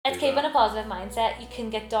keeping a positive mindset, you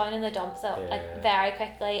can get down in the dumps like very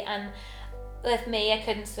quickly. And with me, I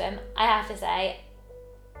couldn't swim. I have to say,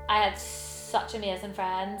 I had such amazing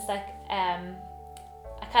friends. Like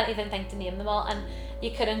I can't even think to name them all, and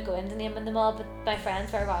you couldn't go into naming them all, but my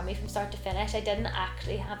friends were around me from start to finish. I didn't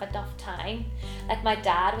actually have enough time. Like my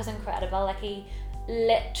dad was incredible. Like he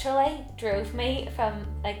literally drove me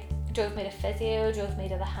to physio, drove me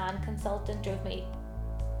to the hand consultant, drove me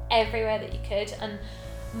everywhere that you could. And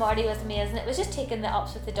Marty was amazing. It was just taking the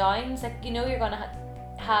ups with the downs. Like, you know, you're going to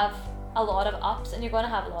have a lot of ups and you're going to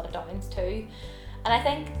have a lot of downs too. And I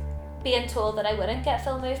think being told that I wouldn't get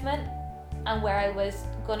full movement and where I was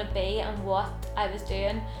going to be and what I was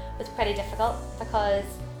doing was pretty difficult, because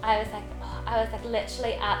I was like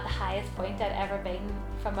literally at the highest point I'd ever been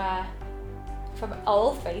from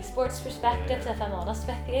all three sports perspectives, if I'm honest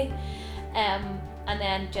with you. And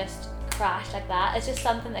then just crash like that. It's just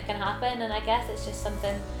something that can happen, and I guess it's just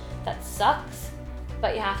something that sucks,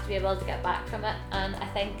 but you have to be able to get back from it. And I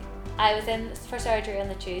think I was in for surgery on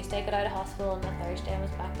the Tuesday, got out of hospital on the Thursday, and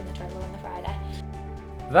was back in the turbo on the Friday.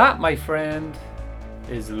 That, my friend,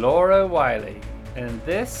 is Laura Wylie, and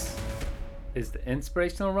this is the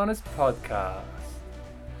Inspirational Runners Podcast.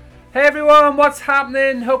 Hey everyone, what's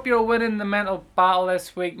happening? Hope you're winning the mental battle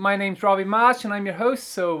this week. My name's Robbie Marsh and I'm your host,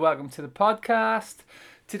 so welcome to the podcast.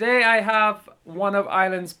 Today I have one of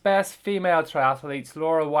Ireland's best female triathletes,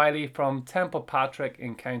 Laura Wylie from Templepatrick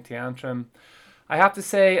in County Antrim. I have to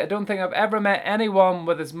say, I don't think I've ever met anyone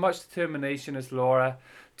with as much determination as Laura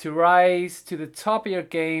to rise to the top of your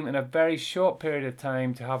game in a very short period of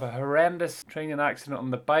time, to have a horrendous training accident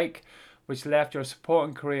on the bike which left your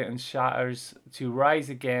supporting career in shatters, to rise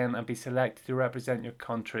again and be selected to represent your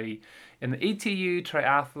country in the ETU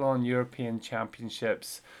Triathlon European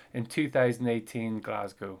Championships in 2018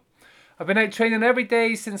 Glasgow. I've been out training every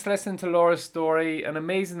day since listening to Laura's story, an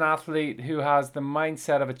amazing athlete who has the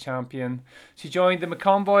mindset of a champion. She joined the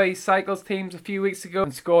McConvoy cycles teams a few weeks ago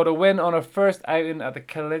and scored a win on her first outing at the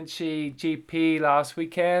Calinchi GP last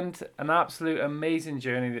weekend. An absolute amazing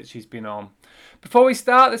journey that she's been on. Before we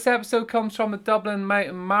start, this episode comes from the Dublin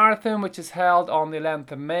Mountain Marathon, which is held on the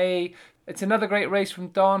 11th of May. It's another great race from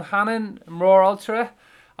Don Hannon and Roar Ultra.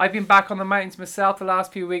 I've been back on the mountains myself the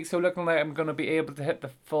last few weeks, so looking like I'm going to be able to hit the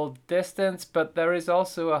full distance, but there is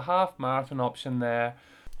also a half marathon option there.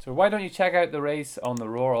 So why don't you check out the race on the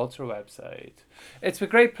Roar Ultra website? It's with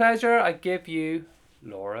great pleasure I give you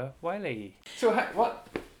Laura Wylie. So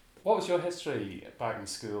what was your history back in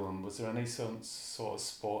school, and was there any sort of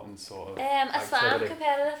sport and sort of I swam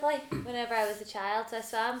competitively whenever I was a child. So I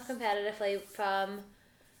swam competitively from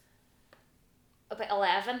about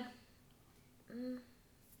 11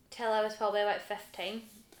 till I was probably about 15,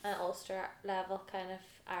 at Ulster level, kind of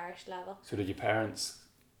Irish level. So did your parents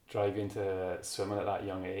drive you into swimming at that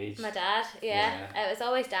young age? My dad, yeah. It was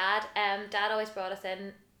always Dad. Dad always brought us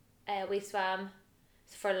in. We swam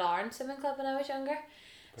for Lauren Swimming Club when I was younger.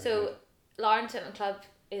 So Lauren Swimming Club,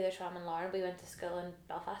 either swam in Lauren, we went to school in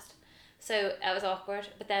Belfast. So it was awkward,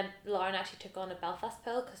 but then Lauren actually took on a Belfast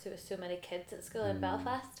pool because there was so many kids at school in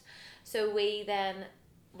Belfast. So we then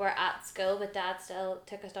were at school, but Dad still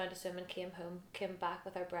took us down to swim and came back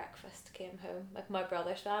with our breakfast, came home. Like my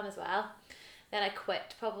brother swam as well. Then I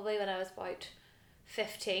quit probably when I was about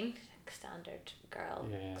 15, like standard girl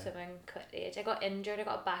swimming quit age. I got injured, I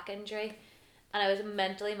got a back injury, and I was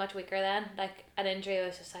mentally much weaker then. Like an injury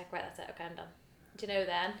was just like, right, that's it, okay, I'm done. Do you know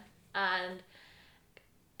then? And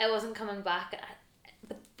it wasn't coming back.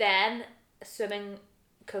 But then swimming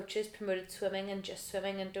coaches promoted swimming and just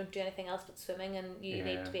swimming and don't do anything else but swimming, and you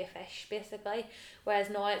need to be a fish basically, whereas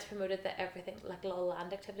now it's promoted that everything, like little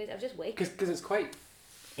land activities. I was just weak because it's quite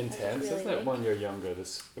intense, really, isn't it, when you're younger?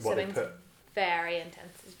 This what they put very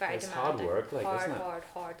intense. It's very demanding. Hard work, like, isn't it?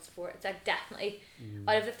 Hard sport. It's like definitely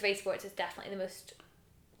out of the three sports, it's definitely the most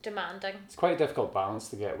demanding. It's quite a difficult balance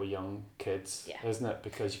to get with young kids, isn't it?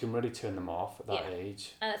 Because you can really turn them off at that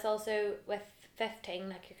age. And it's also with 15,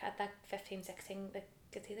 like you're at that 15, 16, like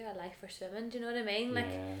it's either a life or swimming. Do you know what I mean? Like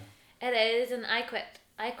it is. And I quit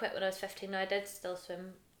when I was 15. Now I did still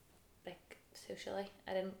swim, like socially.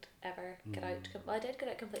 I didn't ever get out. Well, I did get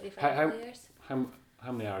out completely for a couple of years.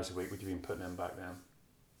 How many hours a week would you been putting in back then?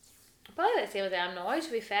 Probably the same as I am now,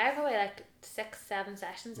 to be fair. Probably like 6-7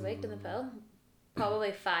 sessions a week in the pool.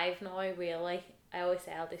 Probably 5 now, really. I always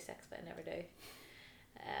say I'll do 6, but I never do.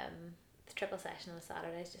 The triple session on a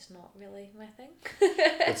Saturday is just not really my thing.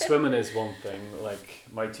 But swimming is one thing. Like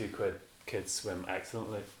my two kids swim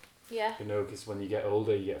excellently. Yeah. You know, because when you get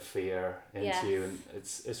older, you get fear into you, and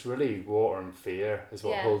it's really water and fear is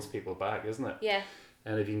what holds people back, isn't it? Yeah.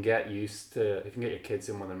 And if you can get your kids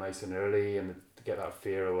in when they're nice and early, and to get that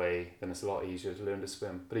fear away, then it's a lot easier to learn to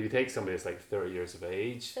swim. But if you take somebody that's like 30 years of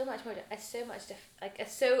age, so much more. It's so much like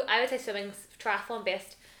it's so. I would say swimming's triathlon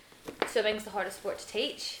based. Swimming's the hardest sport to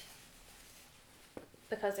teach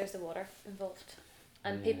because there's the water involved,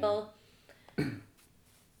 and people.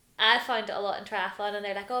 I find it a lot in triathlon, and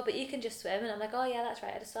they're like, "Oh, but you can just swim," and I'm like, "Oh yeah, that's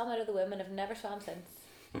right. I just swam out of the womb and I've never swam since."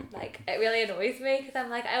 Like it really annoys me because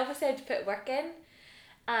I'm like, I obviously had to put work in,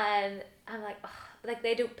 and I'm like, oh, like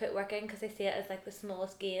they don't put work in because they see it as like the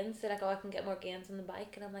smallest gains. They're like, "Oh, I can get more gains on the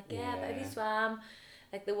bike," and I'm like, "Yeah, but if you swam,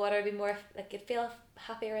 like the water would be more like you'd feel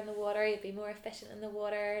happier in the water. You'd be more efficient in the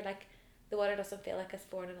water. Like the water doesn't feel like it's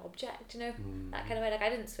foreign object, you know, that kind of way. Like I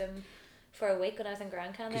didn't swim for a week when I was in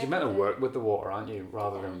Grand Canada. Because you're meant to work with the water, aren't you?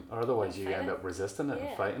 Rather than, or otherwise you end up resisting it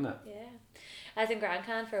and fighting it. Yeah. I was in Grand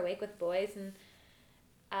Can for a week with boys, and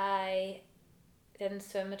I didn't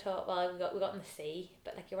swim at all. Well, we got in the sea,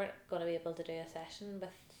 but like you weren't going to be able to do a session with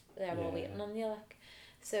them all waiting on you. Like,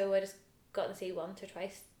 so I just got in the sea once or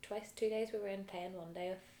twice 2 days we were in playing one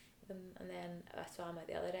day with them, and then I swam out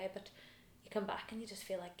the other day. But you come back and you just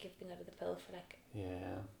feel like you've been out of the pool for like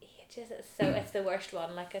ages. It's the worst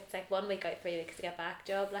one. Like it's like 1 week out, 3 weeks to get back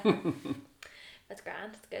job. Like that's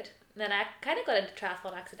grand. It's good. And then I kind of got into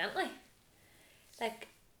triathlon accidentally. Like,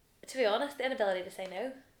 to be honest, the inability to say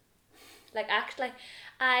no. Like actually,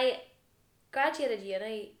 I graduated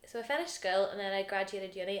uni, so I finished school and then I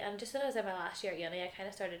graduated uni, and just when I was in my last year at uni, I kind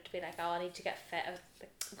of started to be like, oh, I need to get fit. I was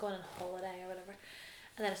like going on holiday or whatever,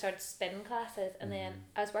 and then I started spin classes, and then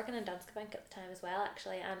I was working in Danske Bank at the time as well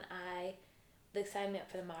actually, and they signed me up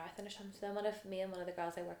for the marathon or something. So then me and one of the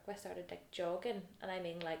girls I work with started like jogging, and I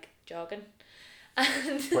mean like jogging.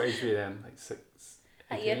 And what age were you then? Like 6?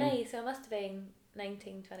 At uni, so I must have been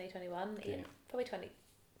 19, 20, 21, okay.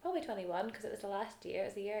 Probably 21 because it was the last year. It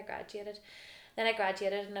was the year I graduated. Then I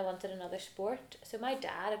graduated and I wanted another sport. So my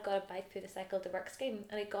dad had got a bike through the Cycle to Work scheme,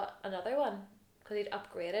 and he got another one because he'd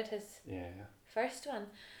upgraded his first one,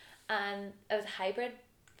 and it was a hybrid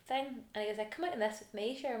thing. And he was like, "Come out in this with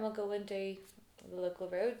me, sure, and we'll go and do the local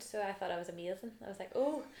road." So I thought I was amazing. I was like,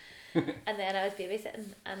 "Oh." And then I was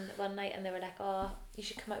babysitting, and one night, and they were like, "Oh, you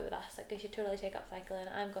should come out with us. Like, you should totally take up cycling.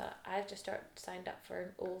 I've just signed up for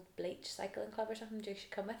an old Bleach cycling club or something. You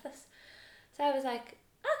should come with us." So I was like,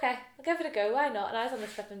 "Okay, I'll give it a go. Why not?" And I was on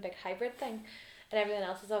this flipping big hybrid thing, and everyone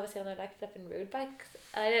else was obviously on their like flipping road bikes.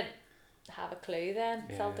 And I didn't have a clue then.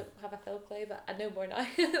 Still don't have a full clue, but I know more now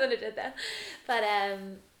than I did then. But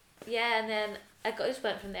and then just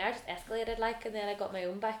went from there. Just escalated like, and then I got my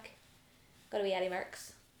own bike. Got a wee Eddie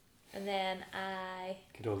Merckx. And then I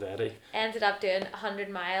good old Eddie ended up doing 100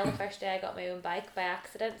 mile the first day I got my own bike by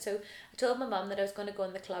accident. So I told my mum that I was going to go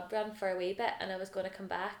on the club run for a wee bit and I was going to come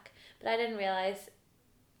back, but I didn't realise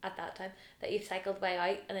at that time that you cycled way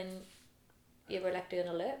out and then you were like doing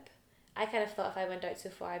a loop. I kind of thought if I went out so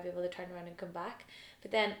far I'd be able to turn around and come back,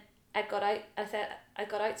 but then I got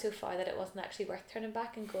out so far that it wasn't actually worth turning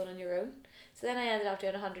back and going on your own. So then I ended up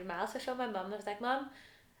doing 100 miles. So I showed my mum. I was like, "Mum,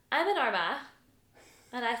 I'm in Armagh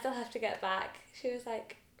and I still have to get back." She was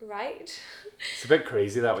like, "Right." It's a bit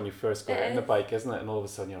crazy that when you first got in the bike, isn't it? And all of a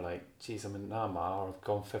sudden you're like, "Geez, I'm in Armagh, or I've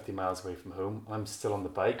gone 50 miles away from home. I'm still on the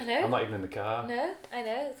bike. I know. I'm not even in the car." No, I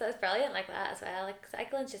know. So it's brilliant like that as well. Like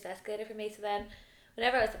cycling's just escalated for me. So then,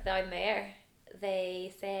 whenever I was down there,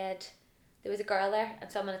 they said there was a girl there,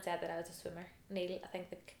 and someone had said that I was a swimmer. Neil, I think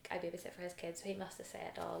I babysit for his kids, so he must have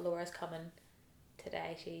said, "Oh, Laura's coming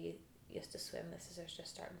today. She used to swim. This is her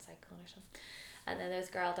just starting cycling or something." And then there was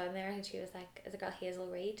a girl down there, and she was like, it's a girl, Hazel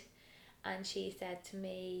Reid, and she said to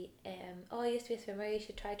me, "Oh, I used to be a swimmer, you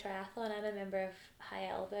should try triathlon. I'm a member of High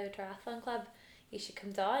Elbow Triathlon Club. You should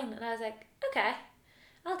come down." And I was like, "Okay,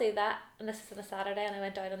 I'll do that." And this is on a Saturday, and I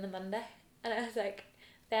went down on the Monday, and I was like,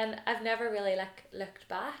 then I've never really like looked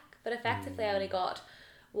back, but effectively I only got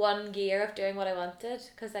 1 year of doing what I wanted,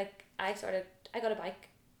 because like I got a bike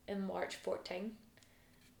in March 14,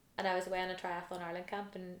 and I was away on a Triathlon Ireland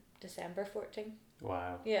camp in December 14.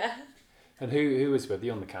 Wow. Yeah. And who was with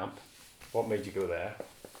you on the camp? What made you go there?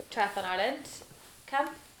 Triathlon Ireland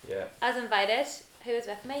camp. Yeah. I was invited. Who was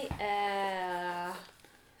with me?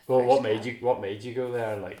 Well, what made you go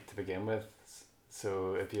there, like, to begin with?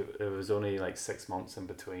 So if it was only like 6 months in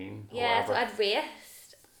between. Yeah, so I'd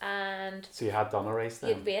raced, and so you had done a race then?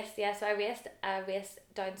 You'd raced, yeah. So I raced a race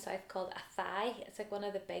down south called a Thigh. It's like one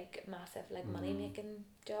of the big, massive, like money making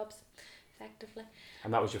jobs, effectively.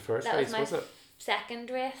 And that was your first race, was it? Second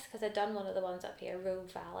race, because I'd done one of the ones up here,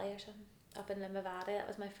 Rogue Valley or something, up in Limavady. That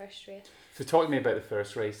was my first race. So talk to me about the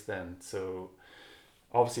first race then. So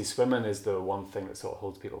obviously swimming is the one thing that sort of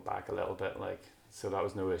holds people back a little bit, like, so that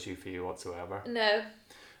was no issue for you whatsoever. No.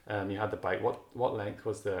 You had the bike. What length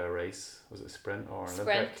was the race? Was it a sprint or an Sprint?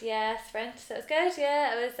 Olympic? Yeah, sprint. So it was good.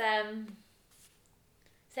 Yeah, it was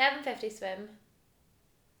 7:50 swim,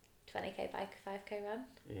 20k bike, 5k run.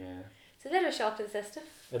 Yeah. It's a bit of a shock to the system.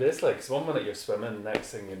 It is like, 'cause 1 minute you're swimming,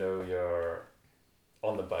 next thing you know you're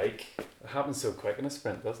on the bike. It happens so quick in a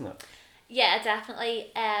sprint, doesn't it? Yeah,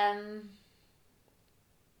 definitely.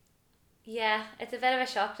 Yeah, it's a bit of a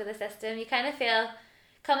shock to the system. You kind of feel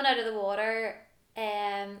coming out of the water.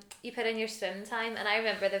 You put in your swim time, and I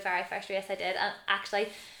remember the very first race I did, and actually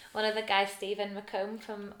one of the guys, Stephen McComb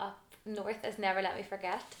from up north, has never let me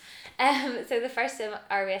forget. So the first swim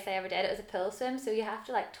or race I ever did, it was a pool swim, so you have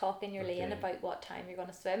to like talk in your lane about what time you're going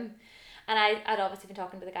to swim. And I'd obviously been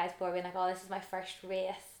talking to the guys before, being like, oh, this is my first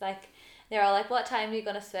race. Like, they're all like, what time are you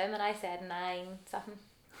going to swim? And I said 9 something.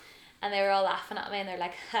 And they were all laughing at me, and they're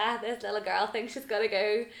like, this little girl thinks she's going to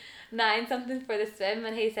go 9 something for the swim.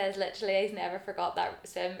 And he says literally he's never forgot that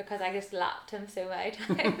swim because I just lapped him so many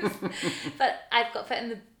times. But I've got put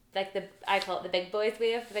in I call it the big boys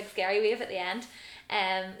wave, the big scary wave at the end.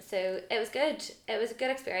 So it was good. It was a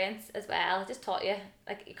good experience as well. It just taught you,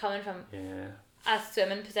 like, you're coming from a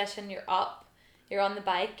swimming position, you're up, you're on the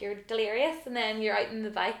bike, you're delirious, and then you're out in the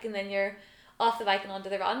bike, and then you're off the bike and onto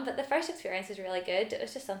the run. But the first experience was really good. It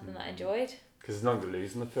was just something that I enjoyed. Because there's nothing to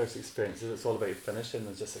lose in the first experiences. It's all about finishing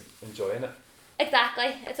and just enjoying it.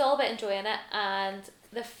 Exactly. It's all about enjoying it. And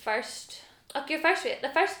the first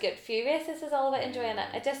good few races is all about enjoying it.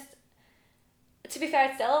 It just, to be fair,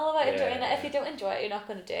 it's still all about enjoying it. If you don't enjoy it, you're not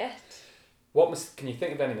going to do it. Can you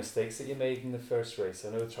think of any mistakes that you made in the first race? I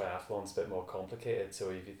know triathlon's a bit more complicated, so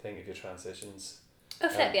if you think of your transitions. Oh,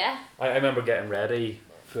 flip, yeah. I remember getting ready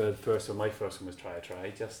for the first one. My first one was try.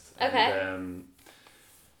 Okay. And,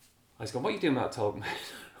 I was going, what are you doing with that talk, mate?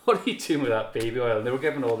 What are you doing with that baby oil? And they were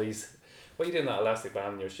giving all these, what are you doing with that elastic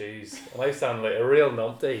band in your shoes? And I sounded like a real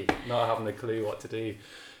numpty, not having a clue what to do.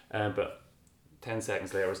 But 10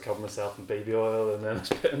 seconds later I was covering myself in baby oil, and then I was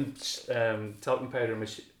putting talcum powder in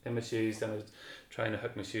my shoes, and I was trying to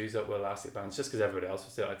hook my shoes up with elastic bands just because everybody else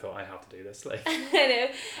was doing it. I thought, I have to do this. Like, I know,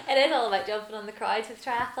 it is all about jumping on the crowds with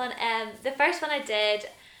triathlon. The first one I did,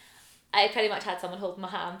 I pretty much had someone holding my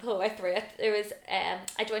hand the whole way through it. There was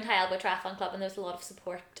I joined High Elbow Triathlon Club, and there was a lot of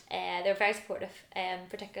support. They were very supportive,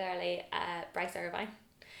 particularly Bryce Irvine.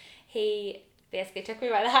 He basically took me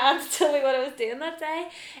by the hands, told me what I was doing that day.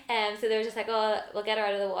 So they were just like, oh, we'll get her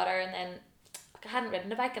out of the water, and then I hadn't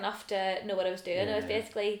ridden a bike enough to know what I was doing. I was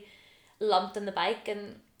basically lumped on the bike,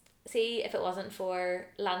 and see, if it wasn't for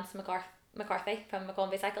Lance McCarthy from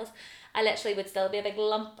McConvey Cycles, I literally would still be a big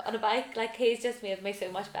lump on a bike. Like, he's just made me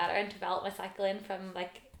so much better and developed my cycling from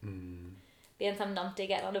like being some numpty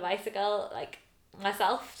getting on a bicycle like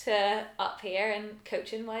myself to up here, and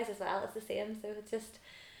coaching wise as well, it's the same. So it's just,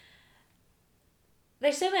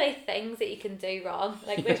 there's so many things that you can do wrong.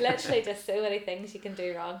 Like, there's literally just so many things you can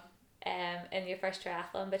do wrong in your first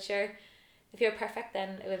triathlon. But sure, if you're perfect,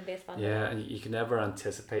 then it wouldn't be as fun. Yeah, and you can never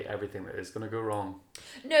anticipate everything that is going to go wrong.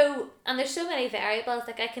 No, and there's so many variables.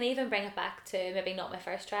 Like, I can even bring it back to maybe not my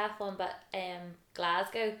first triathlon, but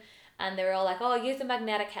Glasgow, and they were all like, oh, use a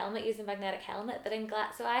magnetic helmet. But in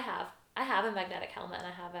so I have a magnetic helmet, and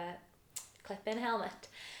I have a clip-in helmet,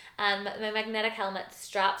 and my magnetic helmet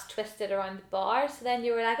straps twisted around the bar, so then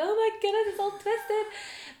you were like, oh my goodness, it's all twisted.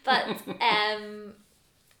 But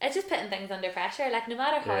it's just putting things under pressure. Like, no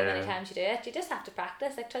matter how many times you do it, you just have to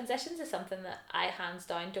practice. Like, transitions is something that I hands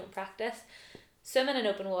down don't practice. Swimming in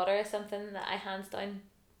open water is something that I hands down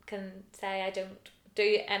can say I don't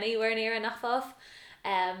do anywhere near enough of.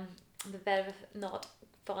 I'm a bit of not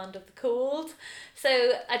fond of the cold,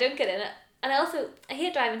 so I don't get in it. And I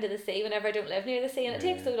hate driving to the sea whenever I don't live near the sea, and it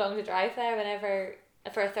takes so long to drive there whenever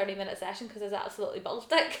for a 30-minute session, because it's absolutely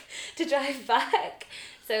Baltic to drive back.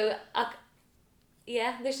 So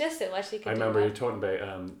there's just so much you can do. I remember you talking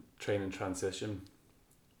about training transition.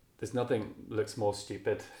 There's nothing looks more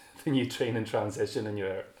stupid than you train in transition in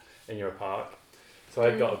your park. So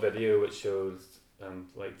I've got a video which shows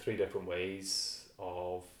like 3 different ways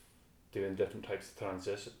of doing different types of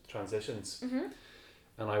transitions.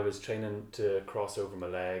 And I was training to cross over my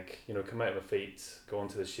leg, come out of my feet, go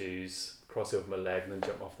onto the shoes, cross over my leg, and then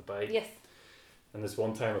jump off the bike. Yes. And there's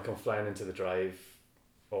one time I come flying into the drive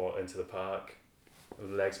or into the park, the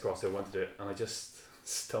legs crossed over, I wanted to do it, and I just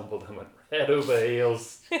stumbled and went head over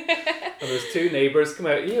heels. And there's 2 neighbours come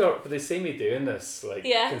out, but they see me doing this,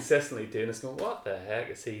 consistently doing this, going, what the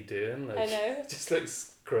heck is he doing? Like, I know. It just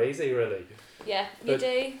looks crazy, really. Yeah, you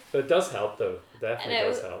do. But it does help, though. It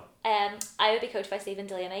definitely does help. I would be coached by Stephen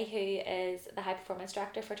Delaney, who is the high performance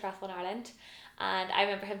director for Triathlon Ireland, And I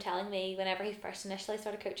remember him telling me whenever he first initially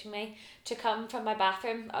started coaching me to come from my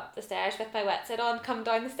bathroom up the stairs with my wetsuit on, come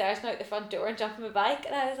down the stairs and out the front door and jump on my bike.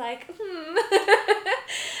 And I was like,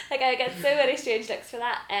 like I get so many strange looks for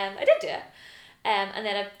that. I did do it. And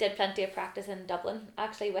then I did plenty of practice in Dublin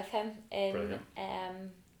actually with him in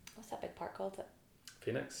what's that big park called?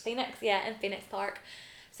 Phoenix, yeah, in Phoenix Park.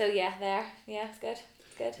 So yeah, it's good.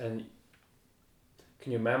 And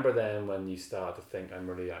can you remember then when you started to think, I'm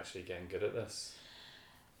really actually getting good at this?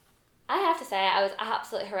 I have to say I was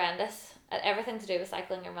absolutely horrendous at everything to do with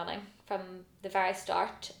cycling and running from the very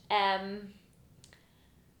start.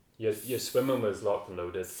 Your swimming was locked and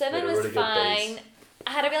loaded. Swimming was really fine. I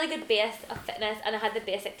had a really good base of fitness and I had the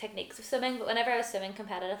basic techniques of swimming, but whenever I was swimming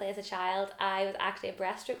competitively as a child, I was actually a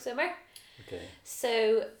breaststroke swimmer. Okay.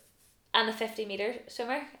 So, and a 50 metre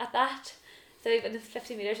swimmer at that. So even the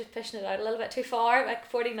 50 metres was pushing it out a little bit too far, like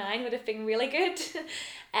 49 would have been really good.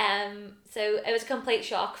 So it was a complete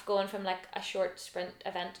shock going from like a short sprint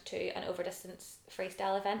event to an over distance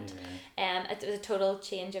freestyle event. It was a total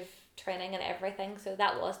change of training and everything, so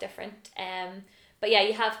that was different. But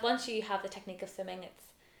yeah, once you have the technique of swimming, it's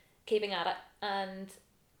keeping at it and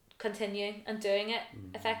continuing and doing it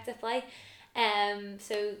effectively.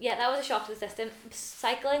 So yeah, that was a shock to the system.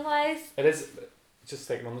 Cycling wise, it is, just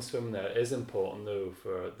taking on the swimming there, it is important though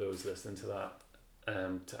for those listening to that,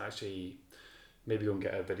 to actually maybe go and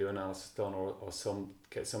get a video analysis done, or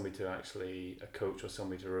get somebody to actually, a coach or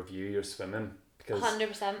somebody to review your swimming, because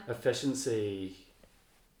 100%. efficiency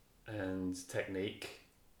and technique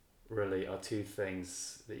really are two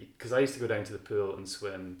things that, because I used to go down to the pool and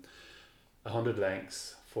swim 100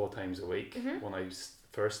 lengths 4 times a week when I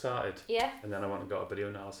first started. Yeah. And then I went and got a video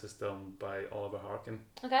analysis done by Oliver Harkin.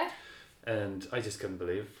 Okay. And I just couldn't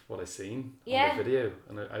believe what I seen Yeah. on the video.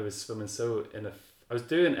 And I was swimming I was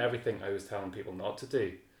doing everything I was telling people not to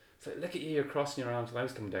do. It's like, look at you, you're crossing your arms, and I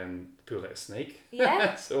was coming down the pool like a snake.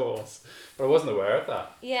 Yeah. But I wasn't aware of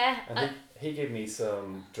that. Yeah. And he gave me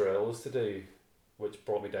some drills to do, which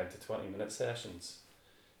brought me down to 20-minute sessions.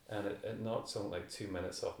 And it knocked something like 2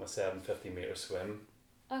 minutes off my 750 metre swim.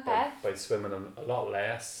 Okay. By swimming a lot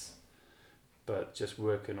less, but just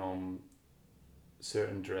working on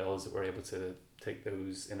certain drills that were able to take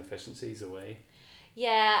those inefficiencies away.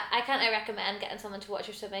 Yeah, I can't recommend getting someone to watch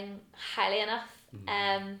your swimming highly enough.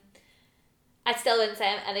 I still wouldn't say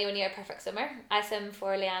I'm anywhere near a perfect swimmer. I swim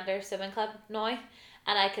for Leander Swimming Club now, and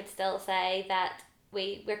I could still say that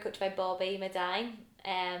we're coached by Bobby Medine.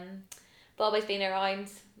 Bobby's been around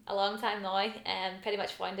a long time now, pretty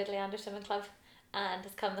much founded Leander Swimming Club and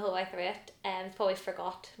has come the whole way through it. He's probably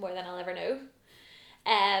forgot more than I'll ever know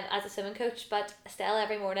as a swimming coach, but still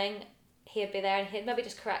every morning he'd be there and he'd maybe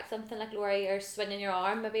just correct something like, Laura, you're swinging your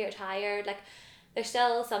arm, maybe you're tired. Like, there's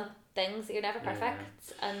still some things that you're never perfect.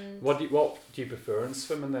 Yeah. And what do you prefer in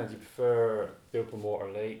swimming then? Do you prefer the open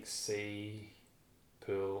water, lake, sea,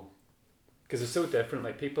 pool? Because they're so different.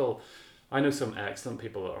 Like, people, I know some excellent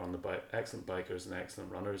people that are on the bike, excellent bikers and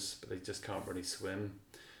excellent runners, but they just can't really swim.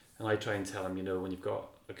 And I try and tell them, when you've got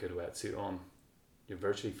a good wetsuit on, you're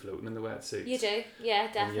virtually floating in the wetsuit. You do, yeah,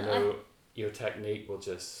 definitely. And your technique will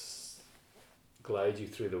just glide you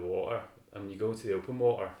through the water. And when you go into the open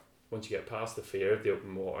water, once you get past the fear of the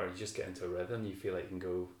open water, you just get into a rhythm. You feel like you can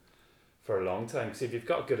go for a long time. Because if you've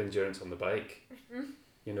got good endurance on the bike,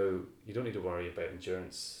 you don't need to worry about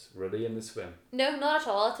endurance really in the swim. No, not at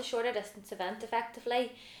all. It's a shorter distance event,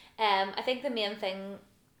 effectively. I think the main thing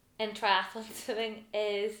in triathlon swimming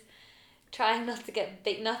is trying not to get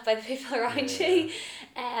beaten up by the people around you.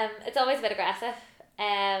 It's always a bit aggressive.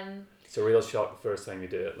 It's a real shock the first time you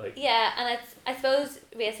do it. Yeah, and it's, I suppose,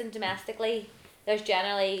 racing domestically, there's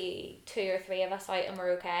generally 2 or 3 of us out and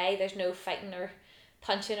we're okay. There's no fighting or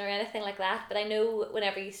punching or anything like that. But I know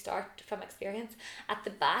whenever you start from experience at the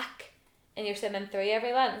back and you're swimming through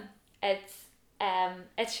everyone, it's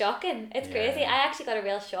shocking. It's crazy. I actually got a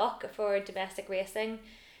real shock for domestic racing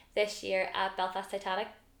this year at Belfast Titanic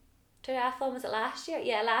Triathlon. Was it last year?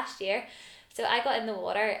 Yeah, last year. So I got in the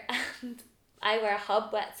water and I wear a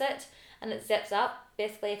hub wetsuit and it zips up.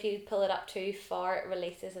 Basically, if you pull it up too far, it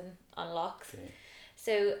releases and unlocks. Okay.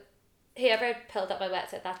 So whoever pulled up my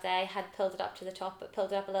wetsuit that day had pulled it up to the top, but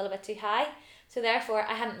pulled it up a little bit too high. So therefore,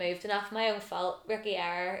 I hadn't moved enough. My own fault, rookie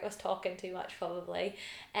error. I was talking too much probably.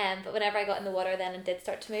 But whenever I got in the water then and did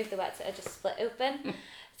start to move, the wetsuit had just split open.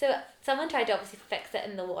 So someone tried to obviously fix it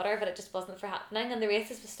in the water, but it just wasn't for happening. And the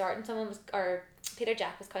races was starting. Peter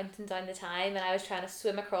Jack was counting down the time, and I was trying to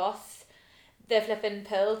swim across the flipping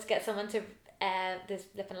pool to get someone to the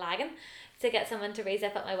flipping lagging. to get someone to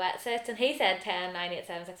re-zip up my wetsuit, and he said 10, 9, 8,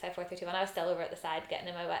 7, 6, 5, 4, 3, 2, 1. I was still over at the side getting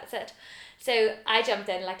in my wetsuit. So I jumped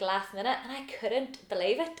in like last minute, and I couldn't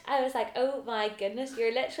believe it. I was like, oh my goodness,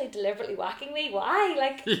 you're literally deliberately whacking me. Why?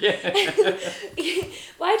 Like,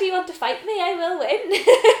 why do you want to fight me? I will win.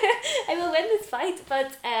 I will win this fight.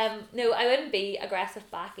 But no, I wouldn't be aggressive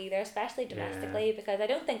back either, especially domestically, because I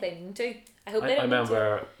don't think they mean to. I hope they don't mean to. I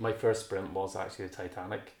remember my first sprint was actually the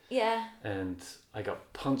Titanic. Yeah. And I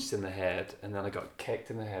got punched in the head, and then I got kicked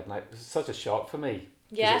in the head, and it was such a shock for me.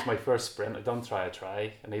 Yeah. It was my first sprint. I'd done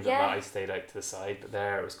try, and even that I stayed out to the side, but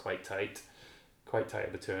there it was quite tight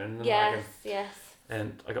at the turn. Yes.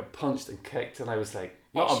 And I got punched and kicked, and I was like,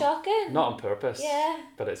 shocking. Not on purpose. Yeah.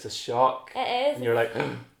 But it's a shock. It is. And you're like,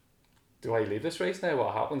 do I leave this race now?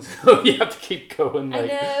 What happens? You have to keep going.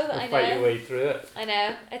 Like, and fight your way through it. I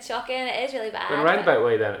know. It's shocking. It is really bad. But in a roundabout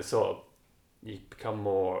way, then it's sort of, you become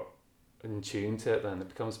more in tune to it, then it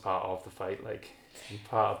becomes part of the fight, like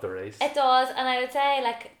part of the race. It does, and I would say,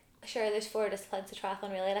 like, sure, there's 4 disciplines to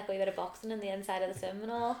triathlon, really, like a wee bit of boxing in the inside of the swim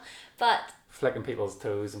and all, but flicking people's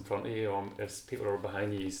toes in front of you, or if people are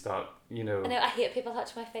behind you, you start, I know I hate people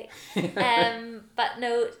touch my feet. But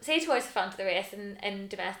no, say towards the front of the race, and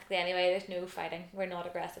domestically anyway, there's no fighting. We're not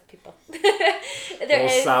aggressive people. There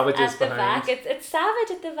is savages at the behind. back. It's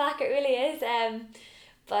savage at the back. It really is.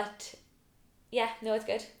 But yeah, no, it's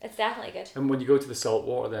good. It's definitely good. And when you go to the salt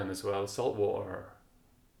water then as well, salt water,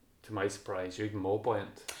 to my surprise, you're even more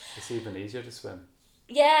buoyant. It's even easier to swim.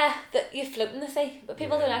 Yeah, that you float in the sea, but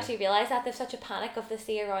people don't actually realise that. They've such a panic of the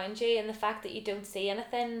sea around you, and the fact that you don't see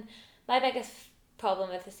anything. My biggest problem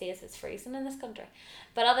with the sea is it's freezing in this country.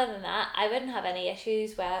 But other than that, I wouldn't have any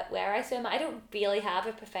issues where I swim. I don't really have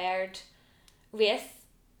a preferred race.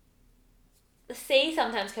 The sea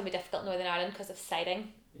sometimes can be difficult in Northern Ireland because of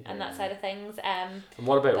sighting and that side of things. And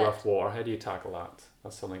what about rough water? How do you tackle that?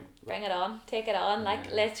 That's something. Bring it on, take it on.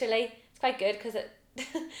 Like literally, it's quite good because it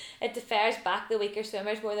it defers back the weaker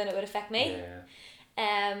swimmers more than it would affect me.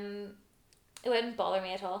 Yeah. It wouldn't bother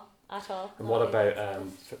me at all. And what about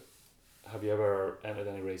have you ever entered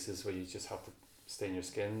any races where you just have to stay in your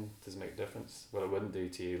skin? Does it make a difference? Well, it wouldn't do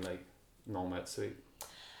to you, like non-wetsuit.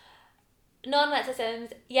 Non-wetsuit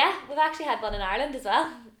swims, yeah, we've actually had one in Ireland as well.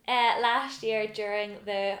 Last year during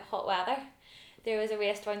the hot weather, there was a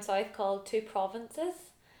race down south called Two Provinces,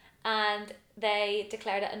 and they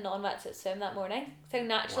declared it a non-wetsuit swim that morning. So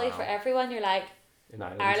naturally for everyone, you're like, in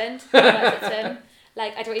Ireland non-wetsuit swim.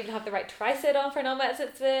 Like, I don't even have the right tri-suit on for a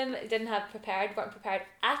non-wetsuit swim. Weren't prepared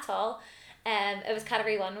at all. It was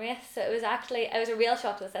category 1 race, so it was a real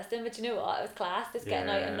shock to the system, but you know what, it was class, just getting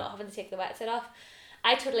out and not having to take the wetsuit off.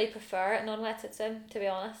 I totally prefer a non-wetsuit swim, to be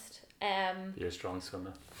honest. You're a strong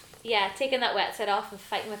swimmer. Yeah, taking that wetsuit off and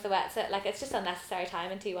fighting with the wetsuit, like, it's just unnecessary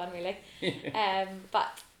time in T1 really.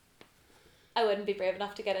 But I wouldn't be brave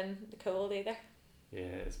enough to get in the cold either.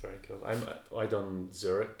 Yeah, it's very cool. I done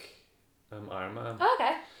Zurich Ironman. Oh,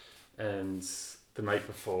 okay. And the night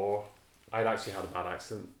before, I'd actually had a bad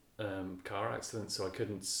accident, car accident, so I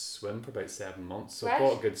couldn't swim for about 7 months. So I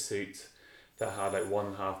bought a good suit that had like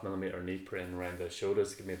 1.5 millimeter neoprene around the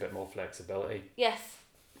shoulders to give me a bit more flexibility. Yes.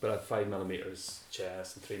 But I had 5 millimeters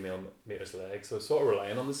chest and 3 millimeters legs, so I was sort of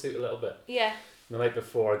relying on the suit a little bit. Yeah. And the night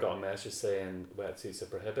before, I got a message saying wetsuits are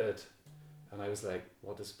prohibited. And I was like,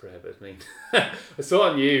 what does prohibited mean? I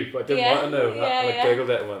saw it knew, but I didn't want to know. And I googled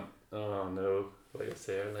it and went, oh no, what it's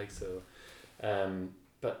there, like so.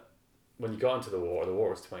 But when you got into the water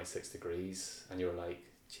was 26 degrees, and you were like,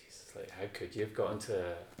 Jesus, like how could you have got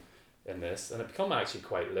in this? And it became actually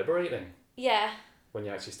quite liberating. Yeah. When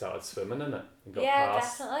you actually started swimming in it and got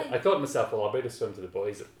past. Definitely. I thought to myself, well, I'll be able to swim to the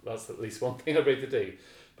boys. That's at least one thing I'd be able to do.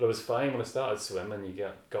 But it was fine when I started swimming. You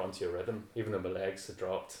got into your rhythm, even though my legs had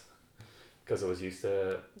dropped. Because I was used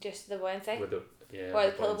to just the buoyancy, or the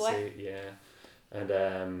pull buoy, and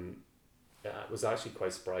it was actually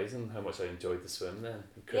quite surprising how much I enjoyed the swim then.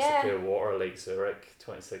 Crystal clear water, Lake Zurich,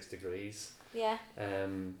 26 degrees. Yeah.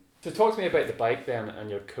 So talk to me about the bike then and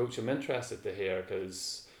your coach. I'm interested to hear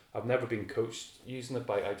because I've never been coached using the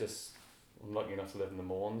bike. I'm lucky enough to live in the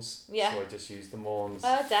Mons, so I just use the Mons.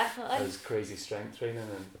 Oh, definitely. As crazy strength training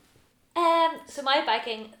So my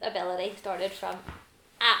biking ability started from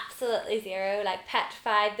absolutely zero, like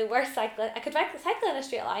petrified, the worst cycling. I could cycle in a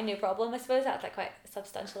straight line, no problem. I suppose that's like quite a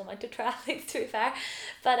substantial amount of triathletes to be fair.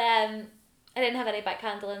 But I didn't have any bike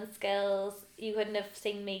handling skills. You wouldn't have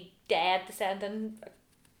seen me dead descending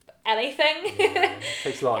anything. Yeah, it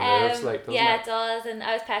takes a lot of nerves, doesn't it? Yeah, it does, and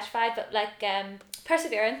I was petrified, but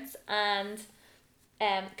perseverance and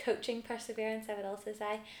coaching perseverance, I would also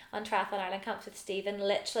say, on Triathlon Ireland camps with Stephen,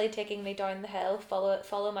 literally taking me down the hill,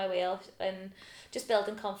 follow my wheel, and just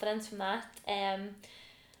building confidence from that.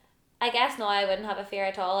 I guess now I wouldn't have a fear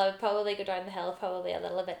at all. I would probably go down the hill probably a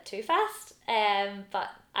little bit too fast, but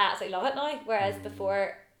I absolutely love it now, whereas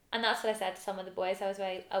before, and that's what I said to some of the boys I was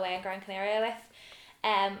away in Gran Canaria with.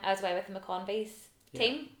 I was away with the McConvey's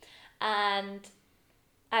team, and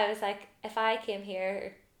I was like, if I came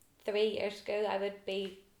here 3 years ago, I would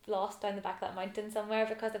be lost down the back of that mountain somewhere,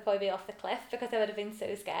 because I'd probably be off the cliff, because I would have been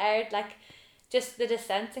so scared. Like, just the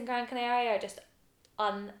descents in Gran Canaria are just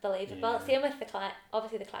unbelievable. Same with the climb.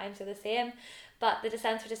 Obviously the climbs are the same, but the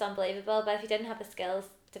descents were just unbelievable. But if you didn't have the skills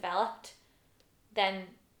developed, then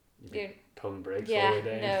you're pulling brakes yeah, all the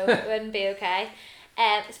way down. no, it wouldn't be okay.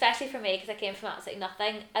 Especially for me, because I came from absolutely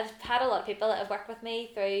nothing. I've had a lot of people that have worked with me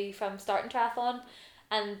through from starting triathlon,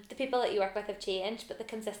 and the people that you work with have changed, but the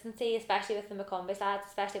consistency, especially with the McConvey's lads,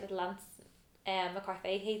 especially with Lance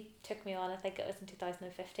McCarthy, he took me on, I think it was in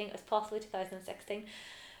 2015, it was possibly 2016.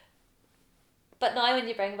 But now when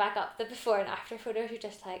you bring back up the before and after photos, you're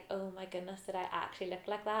just like, oh my goodness, did I actually look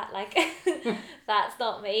like that? Like, that's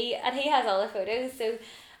not me. And he has all the photos, so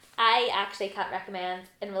I actually can't recommend,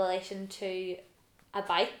 in relation to a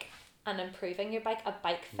bike and improving your bike, a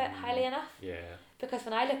bike fit highly enough. Yeah. Because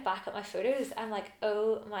when I look back at my photos, I'm like,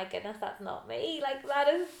 oh my goodness, that's not me. Like, that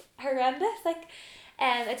is horrendous. Like,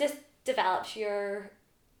 it just develops your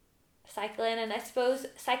cycling, and I suppose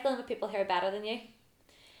cycling with people who are better than you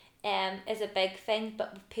is a big thing,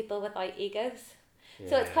 but with people without egos. Yeah.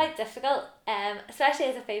 So it's quite difficult, especially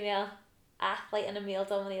as a female athlete in a male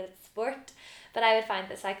dominated sport. But I would find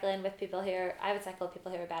that cycling with people I would cycle with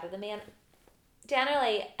people who are better than me, and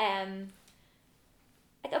generally,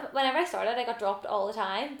 like whenever I started, I got dropped all the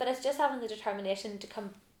time, but it's just having the determination to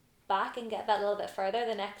come back and get that little bit further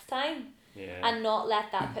the next time, and not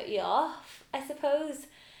let that put you off, I suppose.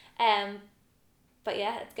 But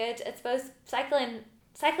yeah, it's good. I suppose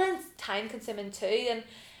cycling's time consuming too, and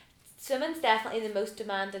swimming's definitely the most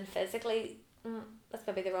demanding physically. That's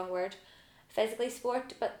maybe the wrong word. Physically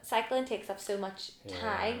sport, but cycling takes up so much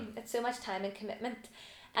time. Yeah. It's so much time and commitment,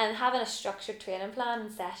 and having a structured training plan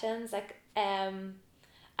and sessions. Like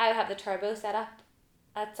I would have the turbo set up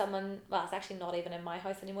at it's actually not even in my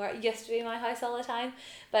house anymore. It used to be my house all the time,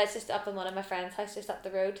 but it's just up in one of my friend's house just up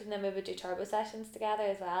the road, and then we would do turbo sessions together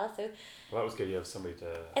as well. So that was good. You have somebody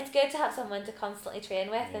to. It's good to have someone to constantly train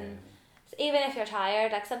with, and even if you're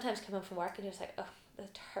tired, like sometimes coming from work and you're just like, oh, the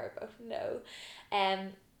turbo, no,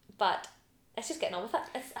 but it's just getting on with it.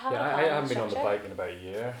 It's having a plan. I haven't been on the bike in about a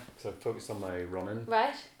year, because I've focused on my running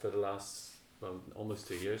for the last almost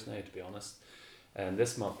 2 years now, to be honest. And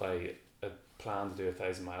this month I planned to do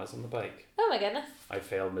 1,000 miles on the bike. Oh my goodness. I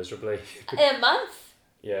failed miserably. In a month?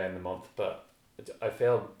 Yeah, in the month, but I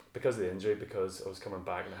failed because of the injury, because I was coming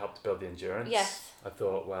back and it helped build the endurance. Yes. I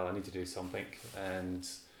thought, well, I need to do something, and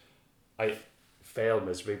I failed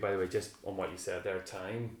miserably, by the way, just on what you said there,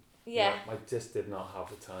 time. Yeah. I just did not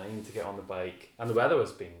have the time to get on the bike, and the weather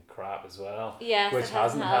was being crap as well. Yeah, which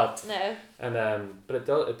hasn't helped. No. And but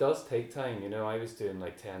it does take time. You know, I was doing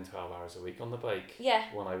like 10-12 hours a week on the bike. Yeah.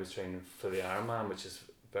 When I was training for the Ironman, which is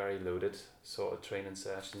very loaded sort of training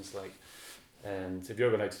sessions, like. And if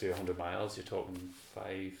you're going out to do 100 miles, you're talking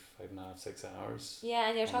 5.5, 6 hours. Yeah,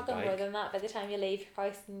 and you're talking more than that by the time you leave your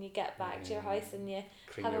house and you get back to your house and you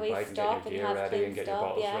have a wee stop and you have ready and get your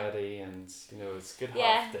bottles ready, and you know, it's a good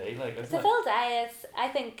half day. Like, it's a full day. I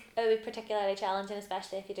think it would be particularly challenging,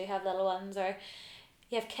 especially if you do have little ones, or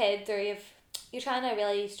you have kids, or you're trying to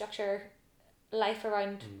really structure life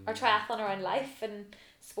around or triathlon around life and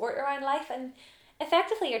sport around life, and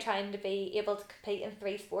effectively you're trying to be able to compete in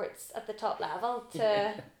 3 sports at the top level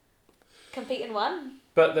to compete in one.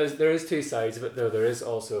 But there is 2 sides of it though. There is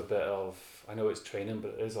also a bit of, I know it's training,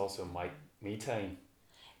 but it is also me time.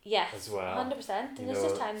 Yes, as well. 100%. And it's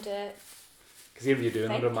just time to. Because even if you're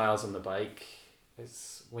doing 100 miles on the bike,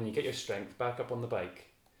 it's when you get your strength back up on the bike,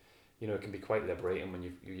 you know, it can be quite liberating when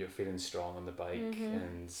you're feeling strong on the bike,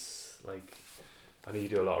 and like, I know you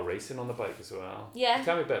do a lot of racing on the bike as well. Yeah.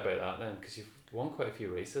 Tell me a bit about that then, because you've won quite a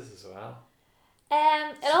few races as well.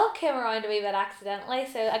 It all came around a wee bit accidentally.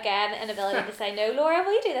 So again, inability to say no. Laura,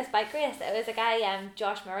 will you do this bike race? It was a guy,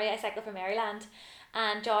 Josh Murray. I cycle from Maryland,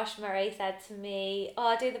 and Josh Murray said to me, "Oh,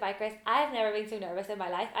 I'll do the bike race." I've never been so nervous in my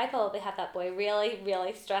life. I probably had that boy really,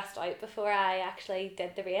 really stressed out before I actually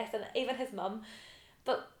did the race, and even his mum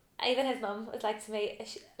was like to me,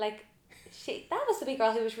 that was the wee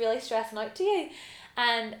girl who was really stressing out to you.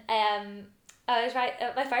 And I was right.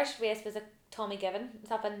 My first race was a Tommy Given.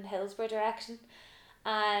 It's up in Hillsborough direction,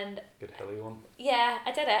 and good hilly one. Yeah,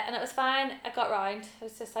 I did it and it was fine. I got round. I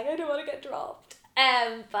was just like, I don't want to get dropped.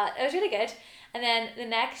 But it was really good. And then the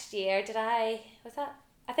next year, I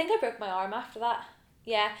think I broke my arm after that.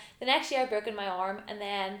 Yeah, the next year I broke my arm, and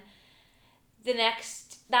then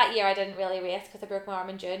that year I didn't really race because I broke my arm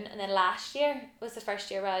in June, and then last year was the first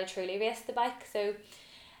year where I truly raced the bike, so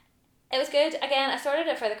it was good. Again, I started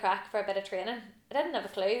it for the crack for a bit of training. I didn't have a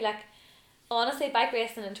clue. Like, honestly, bike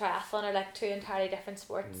racing and triathlon are like two entirely different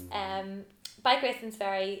sports. Bike racing's it's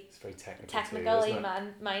very technically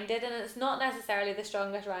minded, and it's not necessarily the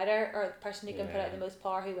strongest rider or the person who can put out the most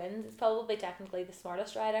power who wins. It's probably technically the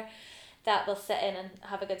smartest rider that will sit in and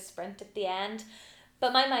have a good sprint at the end.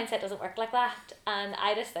 But my mindset doesn't work like that, and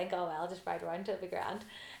I just think, oh well, I'll just ride around, it'll be grand.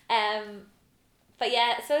 But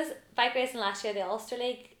yeah, so it was bike racing last year, the Ulster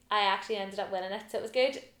League. I actually ended up winning it, so it was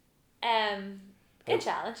good. Good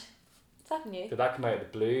challenge. Something new. Did that come out of the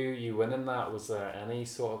blue? You winning that? Was there any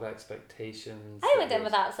sort of expectations? I went in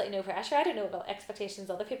with absolutely no pressure. I don't know what expectations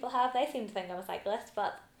other people have. They seem to think I'm a cyclist,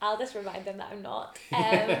 but I'll just remind them that I'm not.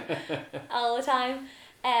 All the time.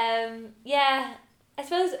 Yeah, I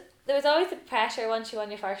suppose there was always the pressure once you won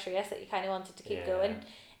your first race that you kind of wanted to keep going.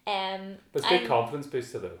 But it's good confidence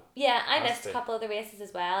booster though. Yeah, I missed a couple of the races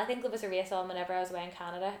as well. I think there was a race on whenever I was away in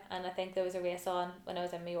Canada, and I think there was a race on when I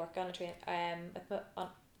was in Mallorca on a train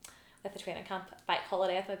with a training camp bike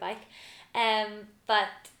holiday with my bike. But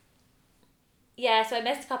yeah, so I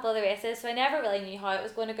missed a couple of the races, so I never really knew how it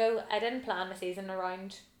was going to go. I didn't plan my season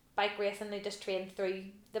around bike racing. They just trained through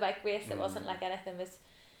the bike race. It wasn't like anything was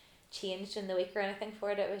changed in the week or anything for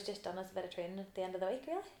it. It was just done as a bit of training at the end of the week,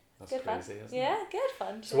 really. That's good crazy, fun. isn't Yeah, it? good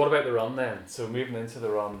fun. So what about the run then? So moving into the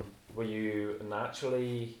run, were you a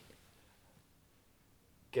naturally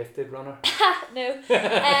gifted runner? No,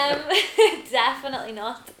 definitely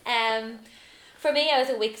not. For me, I was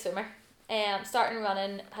a weak swimmer. Starting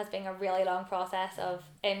running has been a really long process of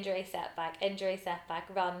injury, setback,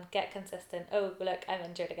 run, get consistent. Oh, look, I'm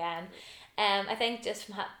injured again. I think just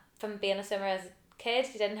from being a swimmer as a kid,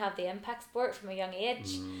 you didn't have the impact sport from a young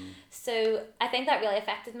age. So I think that really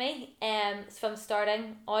affected me from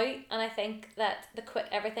starting out, and I think that the quit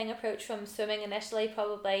everything approach from swimming initially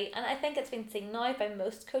probably, and I think it's been seen now by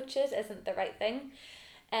most coaches, isn't the right thing.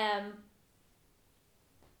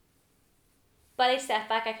 But each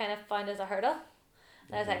setback I kind of found as a hurdle.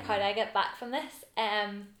 And I was like, how do I get back from this?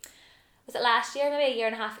 Was it last year, maybe a year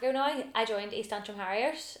and a half ago now, I joined East Antrim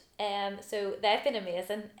Harriers. So they've been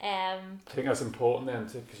amazing. I think that's important then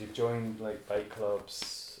too, because you've joined like bike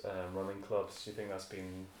clubs, running clubs. Do you think that's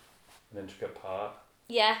been an intricate part?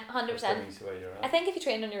 Yeah, 100%. I think if you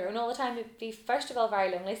trained on your own all the time, you'd be first of all very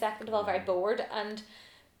lonely, second of all very bored, and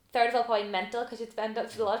third of all probably mental because you'd spend a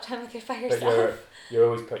lot of time with by yourself. But you're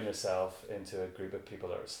always putting yourself into a group of people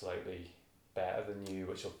that are slightly better than you,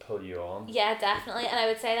 which will pull you on. Yeah, definitely. And I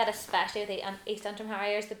would say that especially with the East Antrim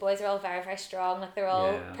Harriers, the boys are all very, very strong. Like they're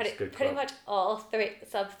all pretty much all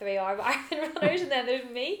sub 3 hour marathon runners, and then there's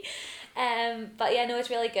me. But yeah, no, it's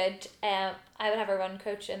really good. I would have a run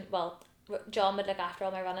coach, and John would look after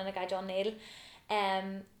all my running, a guy John Neal.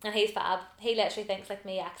 And he's fab. He literally thinks like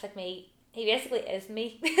me, acts like me. He basically is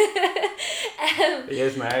me. He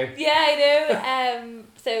is now. Yeah, I know.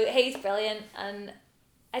 So he's brilliant, and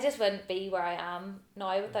I just wouldn't be where I am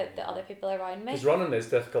now without the other people around me. Because running is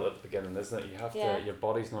difficult at the beginning, isn't it? You have to, your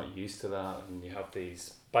body's not used to that, and you have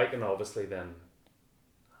these, biking obviously then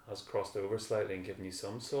has crossed over slightly and given you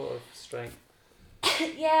some sort of strength.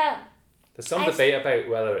 Yeah. There's some debate about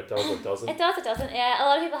whether it does or doesn't. It does, it doesn't, yeah. A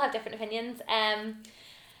lot of people have different opinions.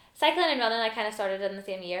 Cycling and running I kind of started in the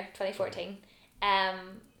same year, 2014.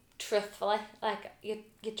 Truthfully, like you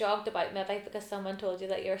jogged about maybe because someone told you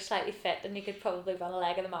that you were slightly fit and you could probably run a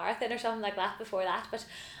leg of the marathon or something like that before that, but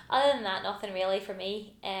other than that, nothing really for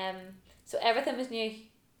me. So everything was new,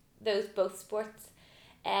 both sports.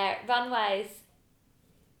 Run wise,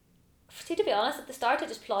 see, to be honest, at the start I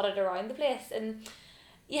just plodded around the place, and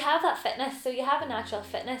you have that fitness, so you have a natural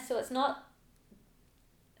fitness, so it's not.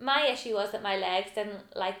 My issue was that my legs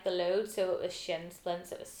didn't like the load, so it was shin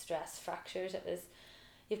splints, it was stress fractures, it was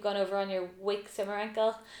you've gone over on your weak swimmer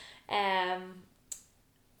ankle. That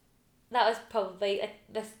was probably like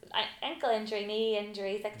this ankle injury, knee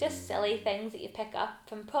injuries, like just silly things that you pick up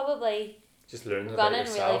from probably just learning running about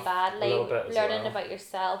yourself really badly, learning about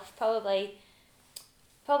yourself, probably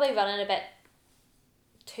running a bit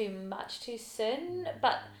too much too soon,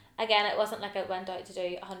 but again, it wasn't like I went out to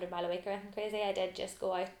do 100 mile a week or anything crazy. I did just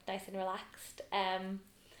go out nice and relaxed.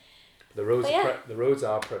 The roads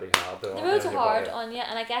are pretty hard though. The roads are hard on you,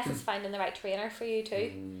 and I guess it's finding the right trainer for you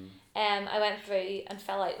too. I went through and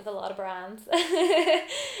fell out with a lot of brands.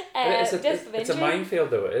 It's a minefield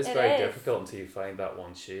though. It is very is. difficult until you find that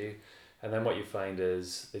one shoe. And then what you find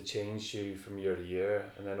is they change shoe from year to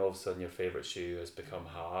year, and then all of a sudden your favourite shoe has become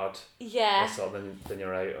hard. Yeah. Or something, then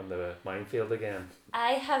you're out on the minefield again.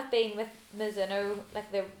 I have been with Mizuno,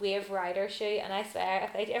 like the Wave Rider shoe, and I swear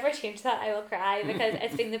if they ever change that, I will cry because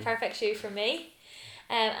it's been the perfect shoe for me.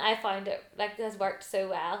 I found it like it has worked so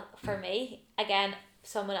well for me. Again,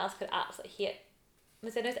 someone else could absolutely hate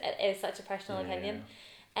Mizuno's. It is such a personal opinion.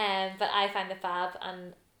 But I find the fab,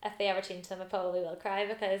 and if they ever change them, I probably will cry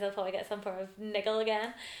because I'll probably get some form of niggle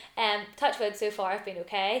again. Touch wood, so far I've been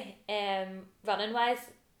okay. Running wise,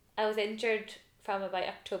 I was injured from about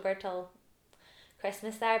October till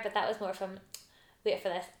Christmas there, but that was more from, wait for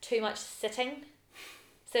this, too much sitting.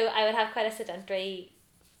 So I would have quite a sedentary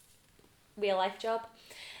real life job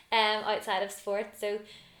outside of sport. So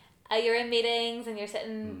you're in meetings and you're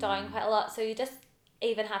sitting down quite a lot, so you just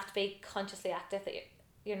even have to be consciously active that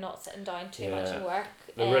you're not sitting down too much in work.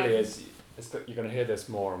 It really is. You're going to hear this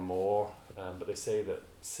more and more, but they say that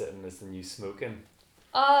sitting is the new smoking.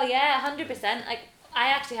 Oh yeah, 100%. Like I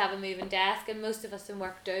actually have a moving desk, and most of us in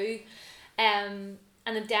work do. And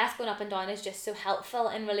the desk going up and down is just so helpful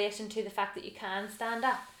in relation to the fact that you can stand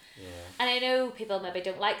up. Yeah. And I know people maybe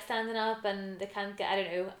don't like standing up and they can't get, I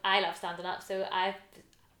don't know, I love standing up, so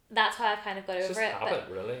that's how I've kind of got It's over just it. habit,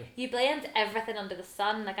 but really. you blend everything under the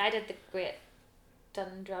sun. Like I did the Great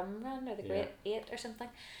Dundrum Run or the Great 8 or something.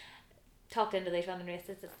 Talked into these running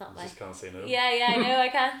races, it's not my... Just can't say no. Yeah, I know I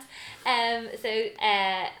can't.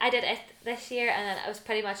 I did it this year, and then I was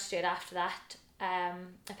pretty much straight after that. I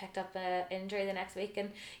picked up an injury the next week,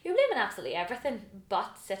 and you're blaming absolutely everything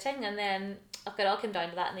but sitting, and then it all came down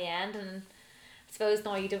to that in the end, and I suppose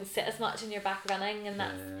now you don't sit as much and you're back running, and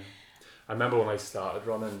that's... Yeah. I remember when I started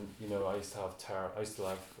running, I used to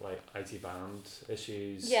have like IT band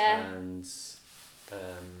issues and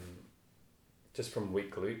just from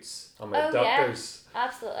weak glutes and my adductors. Yeah,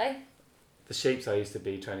 absolutely. The shapes I used to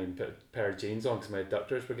be trying to put a pair of jeans on because my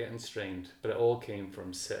adductors were getting strained, but it all came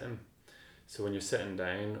from sitting. So when you're sitting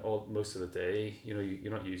down most of the day,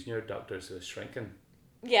 you're not using your adductors, so it's shrinking.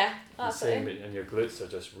 Yeah, absolutely. And your glutes are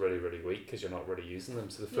just really, really weak because you're not really using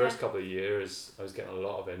them. So the first couple of years, I was getting a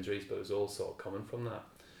lot of injuries, but it was all sort of coming from that.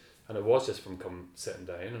 And it was just from sitting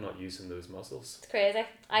down and not using those muscles. It's crazy.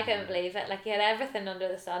 I couldn't believe it. Like, you had everything under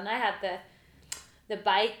the sun. I had the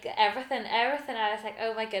bike, everything. I was like,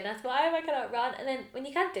 oh my goodness, why am I cannot run? And then when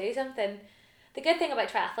you can't do something, the good thing about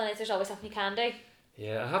triathlon is there's always something you can do.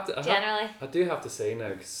 Yeah, I do have to say now,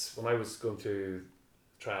 because when I was going through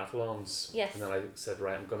triathlons, and then I said,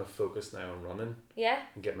 right, I'm going to focus now on running,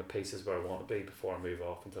 and get my paces where I want to be before I move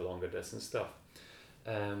off into longer distance stuff.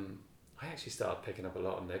 I actually started picking up a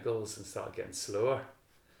lot of niggles and started getting slower,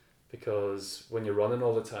 because when you're running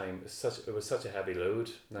all the time, it was such a heavy load.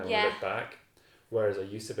 Now when I look back, whereas I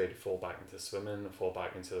used to be able to fall back into swimming and fall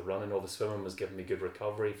back into the running, all the swimming was giving me good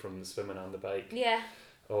recovery from the swimming and the bike. Yeah.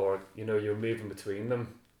 Or you're moving between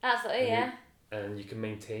them. Absolutely, and you can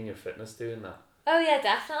maintain your fitness doing that. Oh yeah,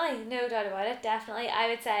 definitely. No doubt about it. Definitely. I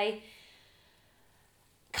would say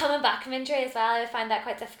coming back from injury as well, I would find that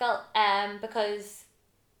quite difficult because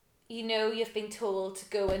you've been told to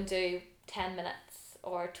go and do 10 minutes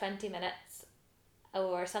or 20 minutes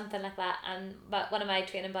or something like that, but one of my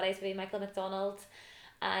training buddies would be Michael McDonald,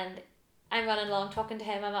 and I'm running along talking to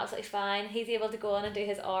him, I'm absolutely fine. He's able to go on and do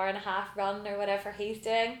his hour-and-a-half run or whatever he's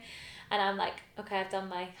doing, and I'm like, okay, I've done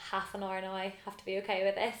my half an hour now, I have to be okay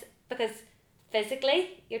with this, because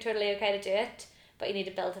physically you're totally okay to do it, but you need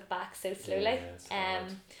to build it back so slowly.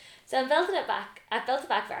 So I'm building it back. I've built it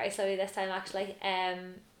back very slowly this time actually.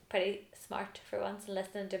 Pretty smart for once, and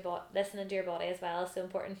listening to your body as well is so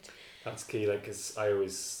important. That's key, because I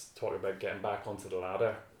always talk about getting back onto the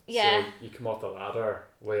ladder. Yeah. So you come off the ladder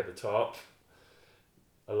way at the top.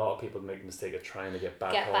 A lot of people make the mistake of trying to get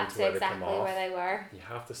back onto where they come off. Where they were. You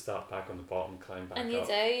have to start back on the bottom, climb back up. And you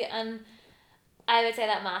do, and I would say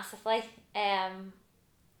that massively. I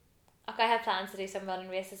had plans to do some running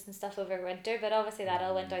races and stuff over winter, but obviously that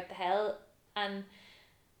all went out the hill, and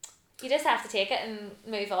you just have to take it and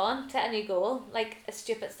move on to a new goal. Like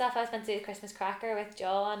stupid stuff. I was meant to do the Christmas cracker with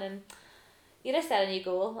John, and you just set a new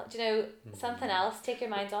goal. Something else. Take your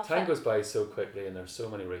mind off it. Time goes by so quickly, and there's so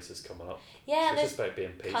many races coming up. Yeah, so it's just about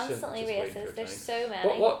being patient. Constantly races. There's so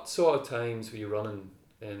many. What sort of times were you running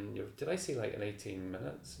in your? Did I see like an 18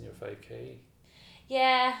 minutes in your 5k?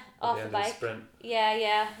 Yeah, off the bike. Sprint.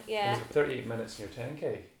 Yeah. Was it 38 minutes in your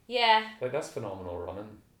 10k? Yeah. Like that's phenomenal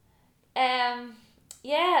running.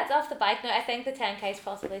 Yeah, it's off the bike now. I think the 10k is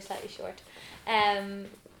possibly slightly short.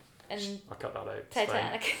 in I'll cut that out.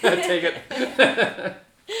 Titanic. Take it.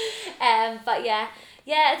 But yeah,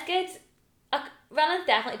 it's good. Running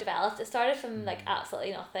definitely developed. It started from like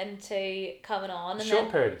absolutely nothing to coming on. And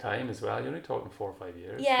short period of time as well. You're only talking 4 or 5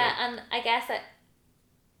 years. Yeah, and I guess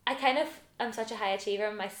I kind of am such a high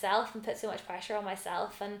achiever myself and put so much pressure on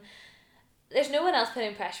myself, and there's no one else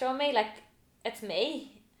putting pressure on me. Like, it's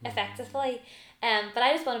me, effectively. But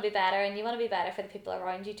I just want to be better, and you want to be better for the people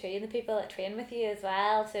around you too, and the people that train with you as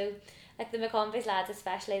well. So like the McConvey's lads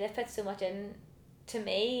especially, they've put so much in to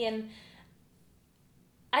me, and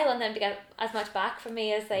I want them to get as much back from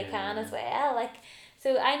me as they can as well. Like,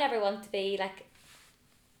 so I never want to be like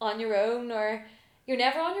on your own, or you're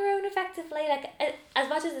never on your own effectively. Like, as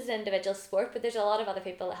much as it's an individual sport, but there's a lot of other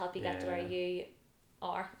people that help you get to where you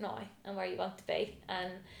are now and where you want to be.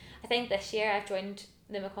 And I think this year I've joined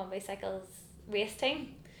the McConvey Cycles race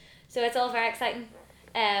team, so it's all very exciting.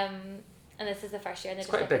 And this is the first year. And it's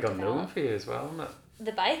quite a big unknown for you as well, isn't it?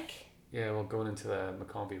 The bike. Yeah, well, going into the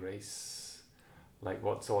McConvey race, like,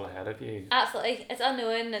 what's all ahead of you? Absolutely, it's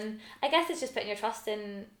unknown, and I guess it's just putting your trust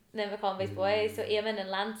in the McConvey's boys, so Eamon and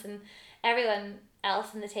Lance and everyone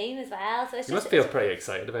else in the team as well. So you must feel pretty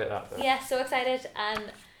excited about that, though. Yeah, so excited,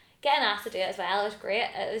 and getting asked to do it as well was great.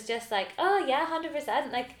 It was just like, oh yeah,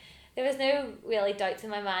 100%. Like, there was no really doubts in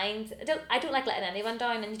my mind. I don't like letting anyone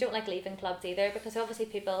down, and you don't like leaving clubs either, because obviously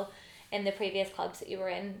people in the previous clubs that you were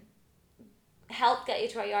in helped get you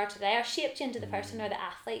to where you are today, or shaped you into the person or the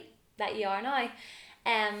athlete that you are now.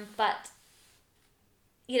 But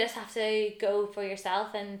you just have to go for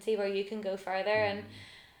yourself and see where you can go further. And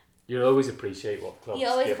you'll always appreciate what clubs.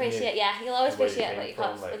 You'll always appreciate, you'll always appreciate what you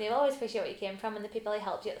clubs, and you'll always appreciate where you came from, and the people who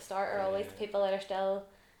helped you at the start are always the people that are still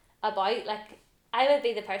about. Like, I would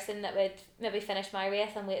be the person that would maybe finish my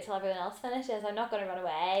race and wait till everyone else finishes. I'm not going to run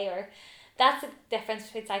away, or that's the difference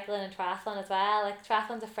between cycling and triathlon as well. Like,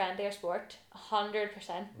 triathlon's a friendlier sport,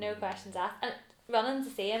 100%, no questions asked, and running's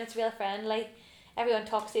the same. It's real friendly. Everyone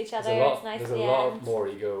talks to each other. It's nice. There's a lot more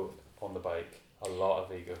ego on the bike. A lot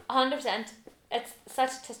of ego. 100%. It's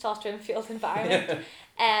such a testosterone fueled environment.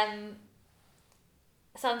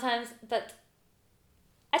 Sometimes, but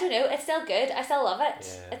I don't know. It's still good. I still love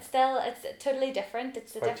it. Yeah. It's totally different.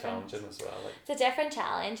 It's quite challenging as well. Like, it's a different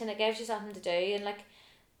challenge, and it gives you something to do. And like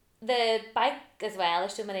the bike as well,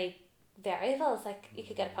 there's so many variables. Like, you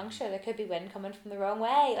could get a puncture. There could be wind coming from the wrong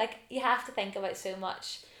way. Like, you have to think about so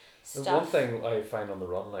much stuff. There's one thing I find on the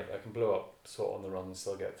run, like, I can blow up sweat on the run and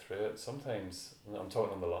still get through it. Sometimes, I'm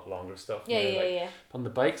talking on the lot longer stuff. Yeah. On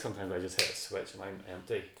the bike, sometimes I just hit a switch and I'm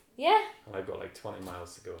empty. Yeah. And I've got like 20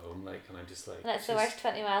 miles to go home, like, and I'm just like... And that's the worst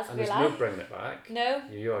 20 miles of your life. And there's no bringing it back. No.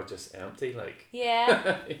 You are just empty, like...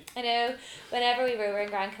 Yeah. I know. Whenever we were in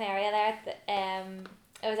Gran Canaria there,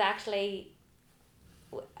 it was actually...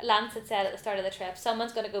 Lance had said at the start of the trip,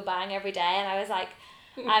 someone's going to go bang every day, and I was like...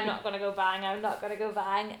 I'm not going to go bang,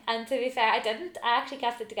 and to be fair, I didn't. I actually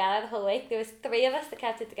kept it together the whole week. There was 3 of us that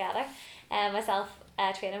kept it together, myself,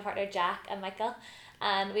 training partner Jack and Michael,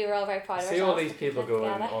 and we were all very proud of ourselves. See all these people going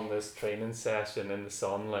on this training session in the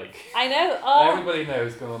sun, like... I know. Everybody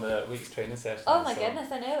knows going on a week's training session. Oh my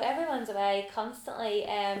goodness, I know. Everyone's away constantly.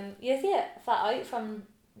 You see it flat out from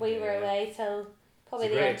we were away till probably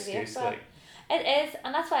the end of the year. Like. It is,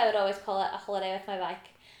 and that's why I would always call it a holiday with my bike.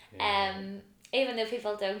 Yeah. Even though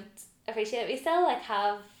people don't appreciate it, we still like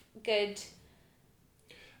have good...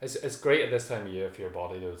 It's great at this time of year for your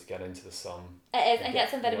body though to get into the sun. It is, and get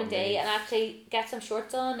some vitamin D and actually get some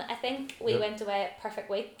shorts on. I think we went away a perfect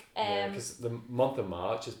week. Because the month of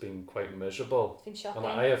March has been quite miserable. It's been shocking.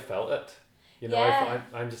 And I have felt it. You know,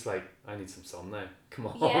 I'm just like, I need some sun now. Come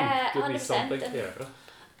on, give me something here.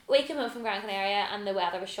 We came home from Gran Canaria and the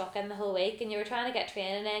weather was shocking the whole week, and you were trying to get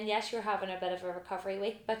training in. Yes, you were having a bit of a recovery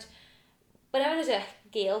week, but whenever there's a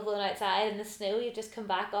gale blowing outside in the snow, you've just come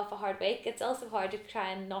back off a hard week. It's also hard to try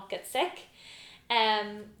and not get sick.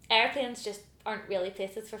 Airplanes just aren't really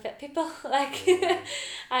places for fit people. Like,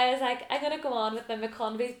 I was like, I'm going to go on with my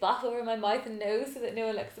McConvey's buff over my mouth and nose so that no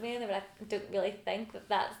one looks at me, and they were like, I don't really think that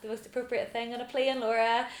that's the most appropriate thing on a plane,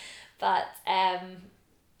 Laura. But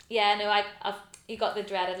you got the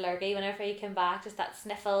dreaded lurgy whenever you came back, just that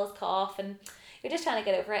sniffles, cough, and you're just trying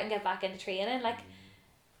to get over it and get back into training. Like,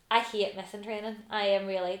 I hate missing training. I am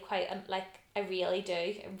really quite, I really do.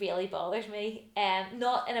 It really bothers me.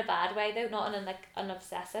 Not in a bad way though, not in an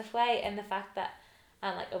obsessive way, in the fact that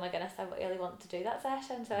I'm like, oh my goodness, I really want to do that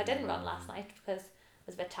session. So I didn't run last night because I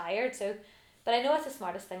was a bit tired. So, but I know it's the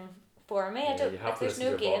smartest thing for me. There's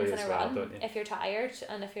no gains in a run if you're tired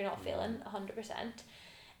and if you're not feeling 100%.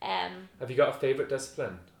 Have you got a favourite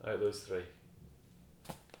discipline out of those 3?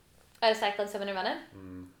 Out of cycling, swimming and running?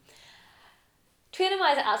 training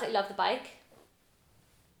wise, I absolutely love the bike.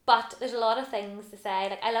 But there's a lot of things to say.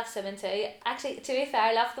 Like, I love swimming too. Actually, to be fair,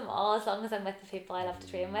 I love them all as long as I'm with the people I love to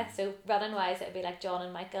train with. So running wise, it would be like John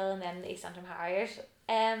and Michael, and then the East Antrim Harriers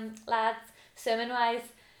lads. Swimming wise,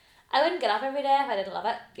 I wouldn't get up every day if I didn't love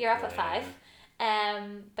it. You're up at 5.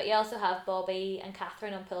 But you also have Bobby and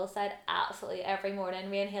Catherine on poolside absolutely every morning,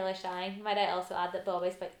 rain, hail or shine. Might I also add that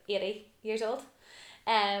Bobby's about 80 years old.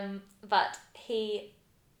 But he,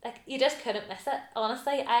 like, you just couldn't miss it,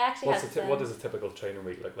 honestly. I actually what does a typical training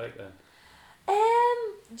week look like then?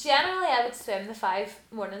 Generally I would swim the 5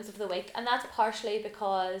 mornings of the week, and that's partially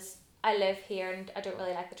because I live here and I don't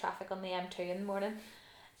really like the traffic on the M2 in the morning.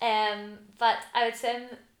 But I would swim,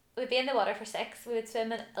 we'd be in the water for 6. We would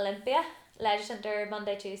swim in Olympia, Leisure Centre,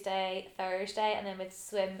 Monday, Tuesday, Thursday, and then we'd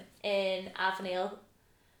swim in Avenel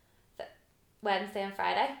Wednesday and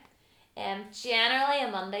Friday. Generally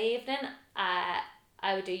a Monday evening,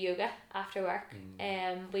 I would do yoga after work.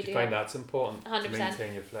 Do you find that's important 100%. to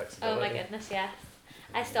maintain your flexibility? Oh my goodness, yes.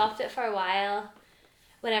 I stopped it for a while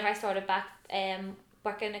whenever I started back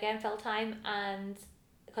working again full time, and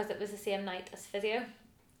because it was the same night as physio,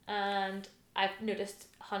 and I've noticed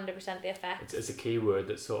 100% the effect. It's a key word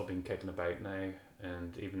that's sort of been kicking about now,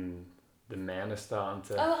 and even the men are starting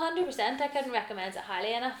to... Oh, 100%. I couldn't recommend it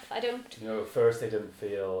highly enough. I don't... You know, at first I didn't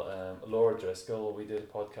feel... Laura Driscoll, we did a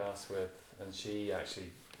podcast with, and she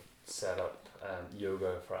actually set up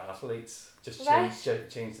yoga for athletes. Just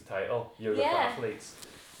changed the title, yoga for athletes,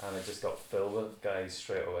 and it just got filled with guys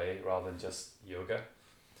straight away rather than just yoga.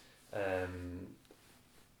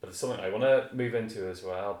 But it's something I want to move into as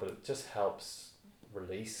well, but it just helps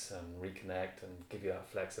release and reconnect and give you that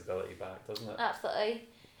flexibility back, doesn't it? Absolutely.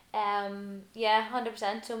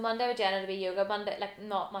 100%. So Monday would generally be yoga. Monday, like,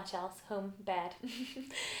 not much else. Home, bed.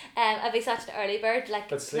 I'd be such an early bird, like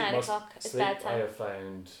 9 o'clock is bedtime. I have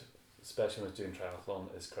found, especially when I was doing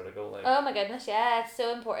triathlon, is critical. Like, oh my goodness, yeah, it's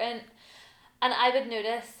so important. And I would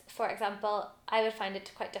notice, for example, I would find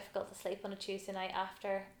it quite difficult to sleep on a Tuesday night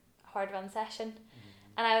after a hard run session.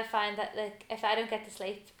 And I would find that, like, if I don't get to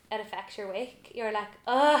sleep, it affects your week. You're like,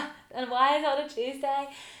 and why is it on a Tuesday?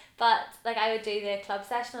 But, like, I would do the club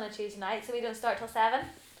session on a Tuesday night, so we don't start till 7.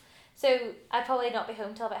 So I'd probably not be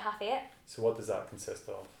home till about 8:30. So what does that consist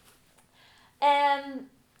of?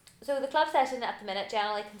 So the club session at the minute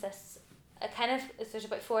generally consists there's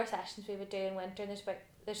about 4 sessions we would do in winter, and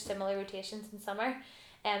there's similar rotations in summer.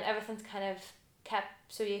 Everything's kind of kept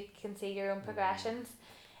so you can see your own progressions.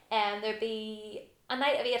 There'd be a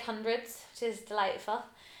night of 800s, which is delightful.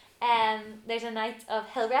 There's a night of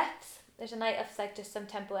hill reps. There's a night of, like, just some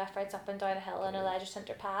tempo efforts up and down a hill on a leisure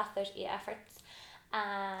centre path. There's 8 efforts.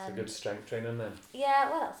 And so good strength training then. Yeah,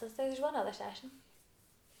 what else is there? There's one other session.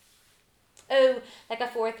 Oh, like a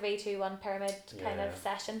 4-3-2-1 pyramid kind of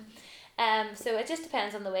session. So it just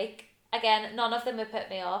depends on the week. Again, none of them would put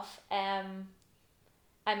me off.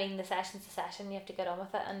 I mean, the session's a session, you have to get on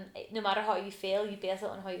with it, and no matter how you feel, you base it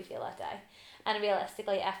on how you feel that day. And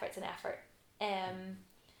realistically, effort's an effort.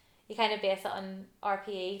 You kind of base it on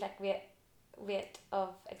RPE, like rate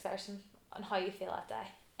of exertion, on how you feel that day.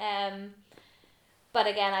 But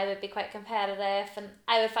again, I would be quite competitive, and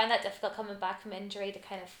I would find that difficult coming back from injury to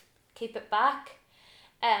kind of keep it back.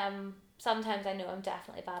 Sometimes I know I'm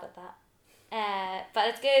definitely bad at that. But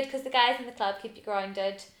it's good because the guys in the club keep you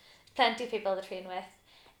grounded. Plenty of people to train with.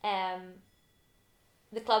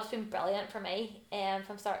 The club's been brilliant for me,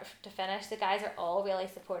 from start to finish. The guys are all really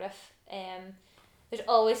supportive. There's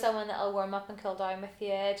always someone that'll warm up and cool down with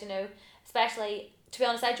you, you know, especially, to be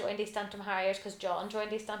honest, I joined East Antrim Harriers because John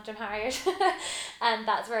joined East Antrim Harriers and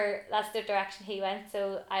that's the direction he went,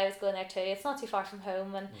 so I was going there too. It's not too far from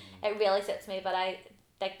home, and it really suits me, but I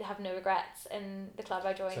have no regrets in the club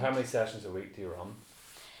I joined. So how many sessions a week do you run?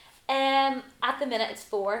 At the minute it's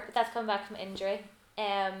 4, but that's coming back from injury.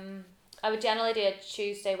 I would generally do a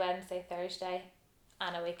Tuesday, Wednesday, Thursday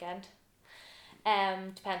and a weekend.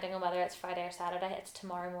 Depending on whether it's Friday or Saturday. It's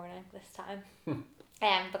tomorrow morning this time.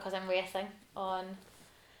 Because I'm racing on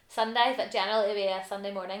Sunday, but generally it'll be a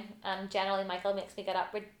Sunday morning, and generally Michael makes me get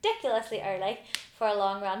up ridiculously early for a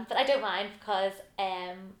long run, but I don't mind because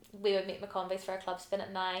we would meet McConvey's for a club spin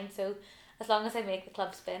at 9, so as long as I make the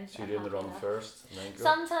club spin. So you're doing the run first and then go?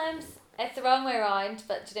 Sometimes it's the wrong way around,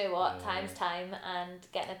 but you know what, time's time, and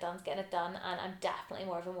getting it done, and I'm definitely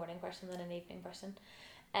more of a morning person than an evening person.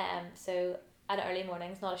 So an early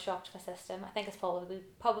morning is not a shock to my system. I think it's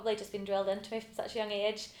probably just been drilled into me from such a young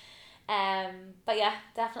age. But yeah,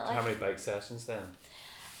 definitely. So how many bike sessions then?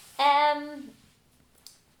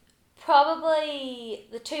 Probably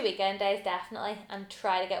the 2 weekend days definitely, and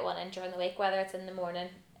try to get one in during the week, whether it's in the morning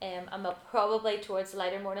and we'll probably towards the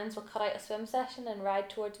later mornings we'll cut out a swim session and ride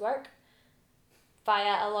towards work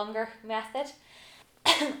via a longer method.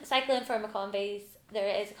 Cycling for McConvey's, there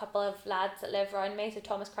is a couple of lads that live around me, so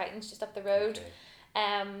Thomas Crichton's just up the road.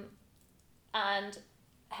 And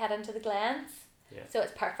head into the Glens. Yeah. So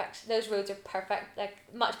it's perfect. Those roads are perfect, like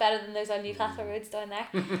much better than those on Newcastle roads down there.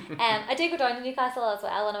 I do go down to Newcastle as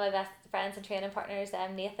well. One of my best friends and training partners,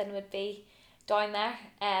 Nathan, would be down there.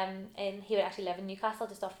 And he would actually live in Newcastle,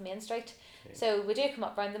 just off the main street. Yeah. So we do come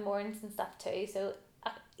up round the mornings and stuff too. So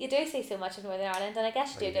you do see so much of Northern Ireland, and I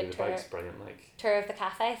guess you do a good tour of the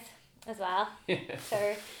cafes as well. Yeah.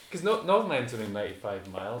 Sure. Because Northern Ireland's only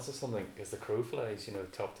 95 miles or something, as the crow flies,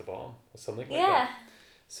 top to bottom or something like that.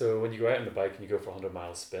 So when you go out on the bike and you go for a 100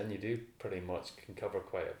 mile spin, you do pretty much can cover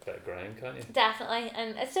quite a bit of ground, can't you? Definitely,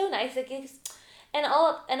 and it's so nice. Like in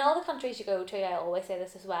all the countries you go to, I always say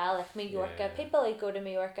this as well. Like Mallorca, people who go to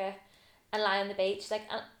Mallorca and lie on the beach, like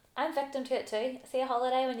I'm victim to it too. See a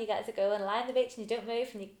holiday when you get to go and lie on the beach and you don't move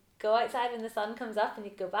and you go outside when the sun comes up and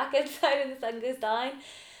you go back inside when the sun goes down.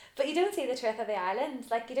 But you don't see the truth of the island.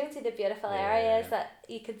 Like you don't see the beautiful areas that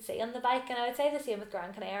you can see on the bike. And I would say the same with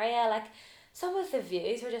Gran Canaria. Like some of the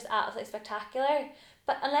views were just absolutely spectacular.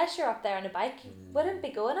 But unless you're up there on a bike, you wouldn't be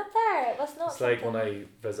going up there. It was not. It's like when I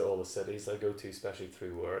visit all the cities I go to, especially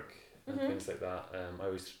through work and things like that. I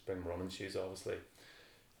always bring running shoes, obviously.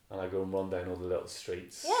 And I go and run down all the little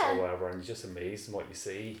streets or whatever, and you're just amazed at what you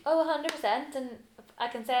see. Oh, 100%. And I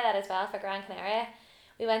can say that as well for Gran Canaria.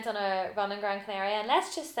 We went on a run in Gran Canaria, and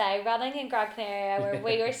let's just say running in Gran Canaria where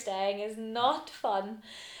we were staying is not fun.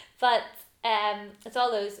 But it's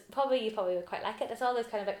all those, you probably would quite like it, it's all those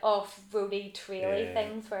kind of like off-roady, traily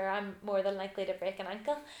things where I'm more than likely to break an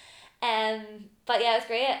ankle. But yeah, it was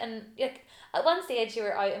great. And like at one stage you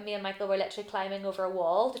were out and me and Michael were literally climbing over a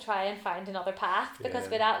wall to try and find another path because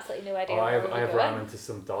we had absolutely no idea where we were going. I have ran into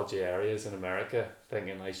some dodgy areas in America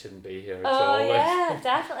thinking I shouldn't be here at all. Oh yeah,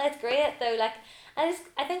 definitely. It's great though. Like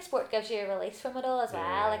I think sport gives you a release from it all as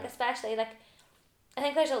well. Like especially like I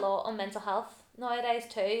think there's a lot on mental health nowadays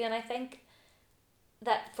too, and I think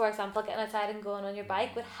that, for example, getting outside and going on your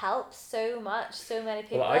bike would help so much. So many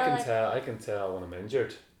people. Well, I can tell when I'm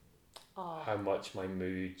injured how much my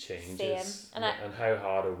mood changes and how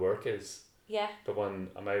hard our work is. Yeah. But when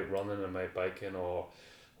I'm out running, I'm out biking, or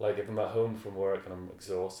like if I'm at home from work and I'm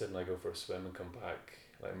exhausted and I go for a swim and come back,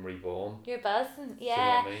 like I'm reborn. You're buzzing, yeah. Do you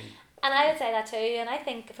know what I mean? And I would say that too. And I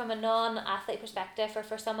think from a non-athlete perspective, or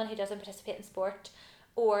for someone who doesn't participate in sport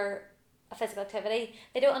or a physical activity,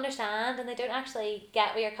 they don't understand and they don't actually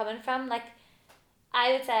get where you're coming from. Like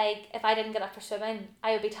I would say if I didn't get up for swimming,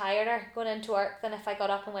 I would be tireder going into work than if I got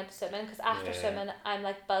up and went to swimming, because after swimming I'm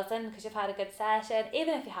like buzzing because you've had a good session.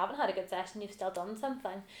 Even if you haven't had a good session, you've still done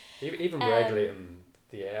something. Even regulating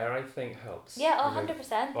the air, I think, helps. Yeah,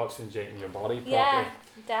 100%. Oxygenating your body properly. Yeah,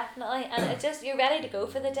 definitely. And it's just, you're ready to go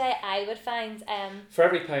for the day, I would find. For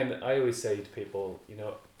every pound, I always say to people,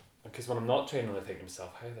 because when I'm not training, I think to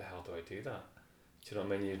myself, how the hell do I do that? Do you know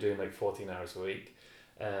what I mean? You're doing like 14 hours a week.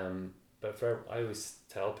 But I always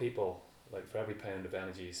tell people, like for every pound of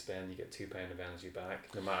energy you spend, you get £2 of energy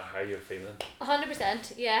back, no matter how you're feeling.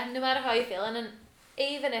 100%, yeah, no matter how you're feeling. And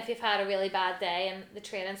even if you've had a really bad day and the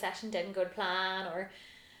training session didn't go to plan, or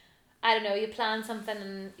I don't know, you plan something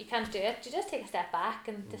and you can't do it, you just take a step back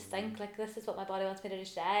and just think like, this is what my body wants me to do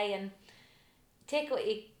today, and take what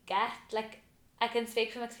you get. Like I can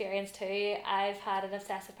speak from experience too. I've had an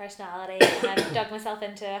obsessive personality and I've dug myself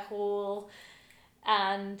into a hole,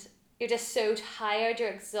 and you're just so tired, you're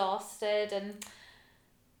exhausted, and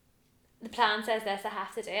the plan says this, I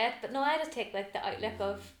have to do it. But no, I just take like the outlook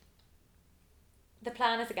of the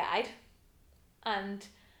plan is a guide, and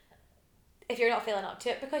if you're not feeling up to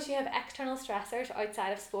it, because you have external stressors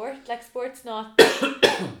outside of sport, like sport's not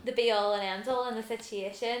the be all and end all in the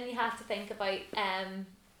situation. You have to think about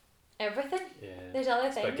everything. There's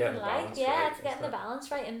other things in life. It's getting the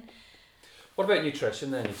balance right. And what about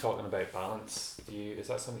nutrition then? You're talking about balance. Is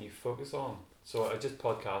that something you focus on? So I just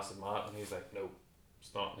podcasted Mark and he's like, no,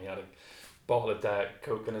 it's not. And he had a bottle of Diet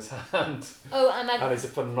Coke in his hand. And he's a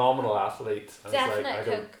phenomenal athlete. And definite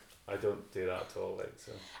Coke. I don't do that at all.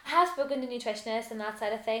 So I have spoken to nutritionists and that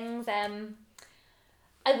side of things.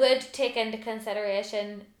 I would take into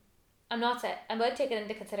consideration. I would take it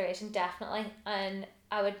into consideration definitely, and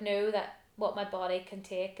I would know that what my body can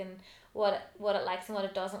take and what it likes and what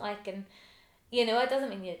it doesn't like, and it doesn't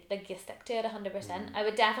mean you stick to it 100%. I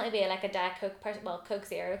would definitely be like a Diet Coke person, well, Coke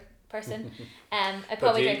Zero person. I'd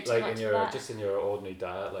probably drink too much of that. Just in your ordinary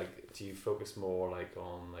diet, like, do you focus more like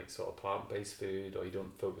on like sort of plant-based food, or you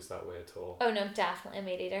don't focus that way at all? Oh no, definitely a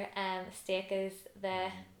meat eater. Steak is the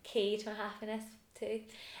key to my happiness, too.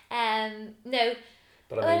 No.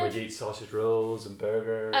 But I mean, would you eat sausage rolls and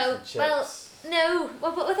burgers and chips? Well, no.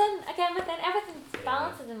 Well, but within everything,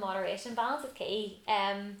 balance is in moderation. Balance is key.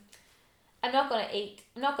 I'm not going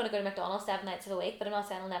to go to McDonald's 7 nights of the week, but I'm not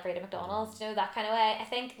saying I'll never eat at McDonald's, that kind of way. I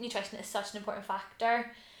think nutrition is such an important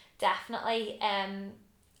factor, definitely.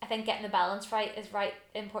 I think getting the balance right is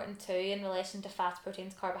important too in relation to fats,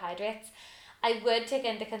 proteins, carbohydrates. I would take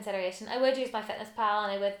into consideration, I would use my fitness pal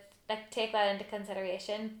and I would take that into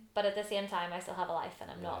consideration, but at the same time I still have a life and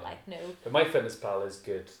I'm not no. But my fitness pal is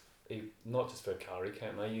good, not just for calorie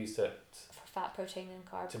count. I used it for fat, protein and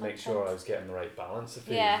carbs to make sure I was getting the right balance of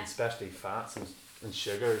food, especially fats and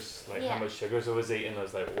sugars. How much sugars I was eating, I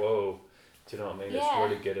was like, whoa, do you know what I mean? It's a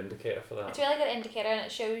really good indicator for that. It's a really good indicator, and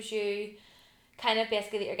it shows you kind of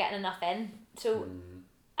basically that you're getting enough in. So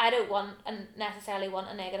I don't necessarily want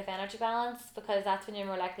a negative energy balance, because that's when you're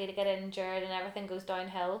more likely to get injured and everything goes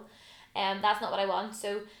downhill. That's not what I want.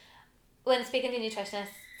 So when speaking to nutritionists,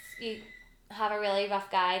 you have a really rough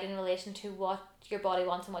guide in relation to what your body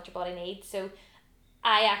wants and what your body needs. So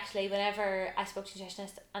I actually, whenever I spoke to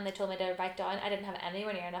nutritionists and they told me to write down, I didn't have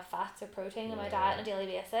anywhere near enough fats or protein in my diet on a daily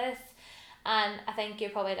basis. And I think you're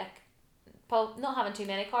probably not having too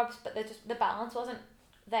many carbs, but the balance wasn't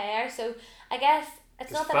there. So I guess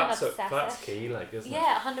it's not that I'm obsessive. Fat's key, isn't it?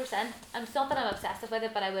 Yeah, 100%. It's not that I'm obsessive with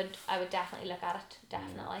it, but I would definitely look at it,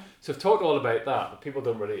 definitely. So I've talked all about that, but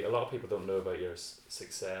a lot of people don't know about your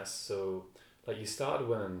success. So you started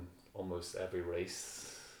winning almost every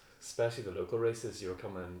race, especially the local races. You were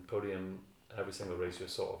coming podium every single race you were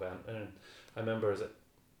sort of entering. I remember, is it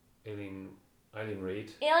Eileen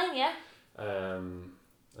Reid? Eileen, yeah.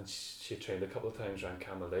 And she trained a couple of times around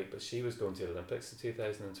Camel Lake, but she was going to the Olympics in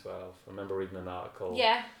 2012. I remember reading an article.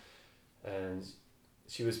 Yeah. And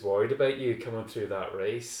she was worried about you coming through that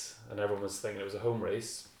race, and everyone was thinking it was a home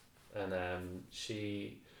race. And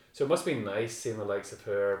so it must be nice seeing the likes of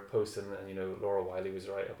her posting, and Laura Wylie was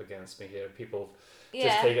right up against me here. People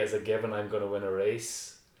just take it as a given, I'm going to win a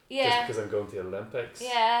race just because I'm going to the Olympics.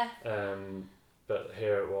 Yeah. But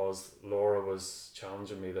here it was, Laura was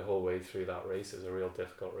challenging me the whole way through that race. It was a real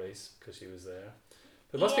difficult race because she was there.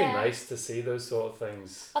 It must be nice to see those sort of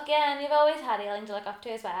things. Again, you've always had Eileen to look up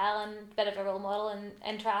to as well, and a bit of a role model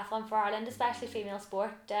in triathlon for Ireland, especially female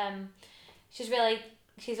sport.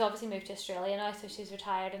 She's obviously moved to Australia now, so she's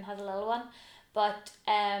retired and has a little one. But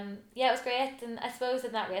it was great, and I suppose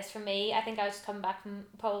in that race for me, I think I was just coming back from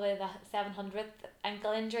probably the 700th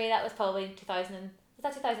ankle injury. That was probably 2016?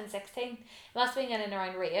 It must have been in and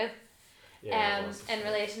around Rio. In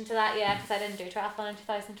relation to that, because I didn't do triathlon in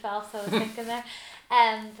 2012, so I was thinking there.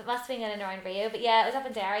 It must have been in and around Rio, but it was up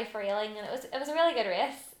in Derry for Eileen, and it was a really good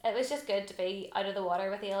race. It was just good to be out of the water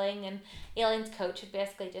with Eileen, and Eileen's coach had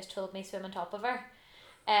basically just told me swim on top of her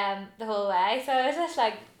the whole way, so I was just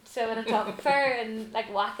swimming on top of her and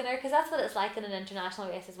whacking her, because that's what it's like in an international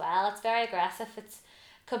race as well. It's very aggressive. It's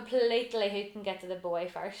completely who can get to the buoy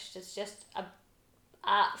first. It's just a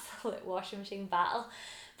absolute washing machine battle.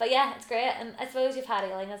 But it's great, and I suppose you've had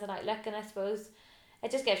Eileen as an outlook, and I suppose it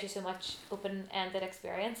just gives you so much open-ended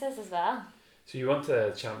experiences as well. So you went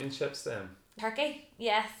to championships then? Turkey,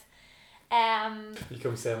 yes. You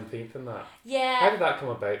come 17th in that? Yeah. How did that come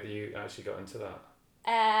about that you actually got into that?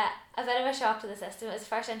 A bit of a shock to the system. It was the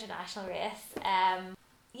first international race. It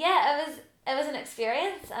was an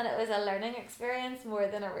experience, and it was a learning experience more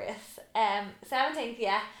than a race. 17th,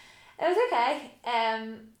 it was okay.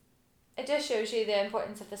 It just shows you the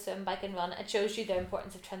importance of the swim, bike and run. It shows you the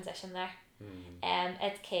importance of transition there.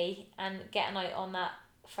 It's key, and getting out on that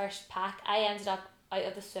first pack. I ended up out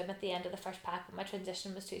of the swim at the end of the first pack, but my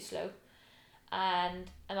transition was too slow, and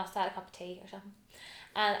I must have had a cup of tea or something.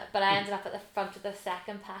 But I ended up at the front of the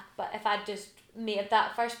second pack. But if I'd just made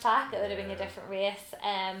that first pack, it would have been a different race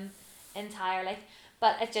entirely.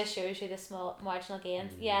 But it just shows you the small marginal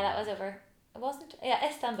gains. That was over. It wasn't.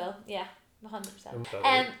 Istanbul.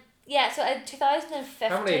 100%. So in 2015.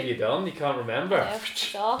 How many have you done? You can't remember. I know,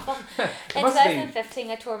 it's awful. In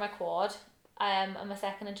 2015, I tore my quad. On my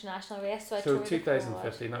second international race. So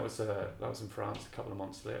 2015. That was in France. A couple of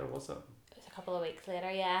months later, was it? It was a couple of weeks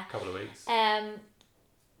later. Yeah. A couple of weeks.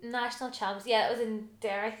 National champs. It was in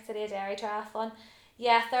Derry, City of Derry triathlon.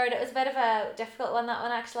 Third. It was a bit of a difficult one, that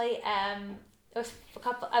one actually. It was it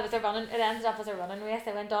ended up as a running race.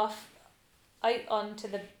 I went off out onto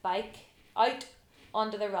the bike, out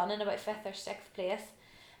onto the run in about 5th or 6th place,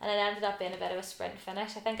 and it ended up being a bit of a sprint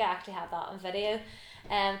finish. I think I actually have that on video.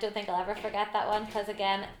 Don't think I'll ever forget that one, because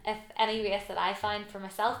again, if any race that I find for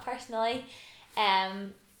myself personally,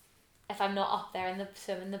 if I'm not up there in the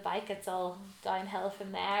swimming the bike, it's all downhill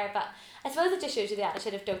from there. But I suppose it just shows you the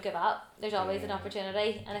attitude of don't give up. There's always an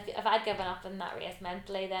opportunity, and if I'd given up in that race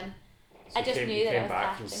mentally, then So I just knew that I was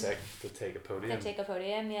back catching. from sixth to take a podium. To take a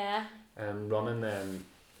podium, yeah. And running then,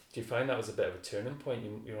 do you find that was a bit of a turning point?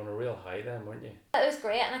 You were on a real high then, weren't you? It was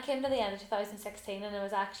great, and I came to the end of 2016 and I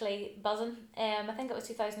was actually buzzing. I think it was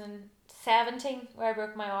 2017 where I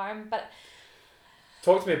broke my arm, but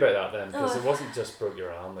talk to me about that then, because it wasn't just broke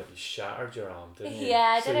your arm, like you shattered your arm, didn't you?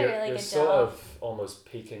 Yeah, I so did a really good job. You're sort of almost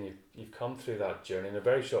peaking. You've come through that journey in a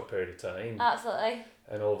very short period of time. Absolutely.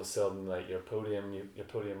 And all of a sudden, like you're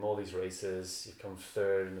podium all these races. You come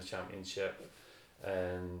third in the championship,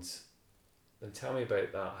 and tell me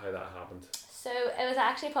about that. How that happened. So it was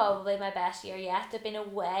actually probably my best year yet. I've been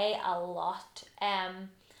away a lot.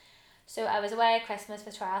 So I was away at Christmas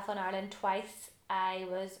with Triathlon Ireland twice. I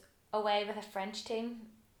was away with a French team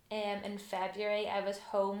in February. I was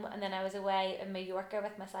home, and then I was away in Mallorca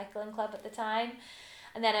with my cycling club at the time,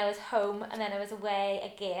 and then I was home, and then I was away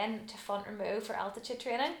again to Font-Romeu for altitude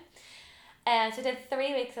training. So I did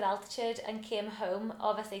 3 weeks at altitude and came home.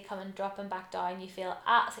 Obviously dropping back down, you feel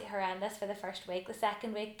absolutely horrendous for the first week. The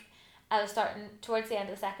second week, I was starting towards the end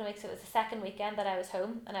of the second week, so it was the second weekend that I was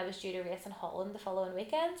home, and I was due to race in Holland the following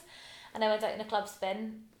weekend, and I went out in a club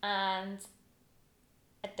spin, and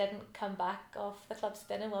it didn't come back off the club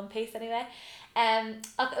spin in one piece anyway.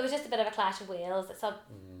 It was just a bit of a clash of wheels. It's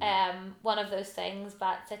one of those things,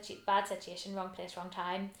 bad situation, wrong place, wrong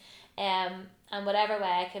time. And whatever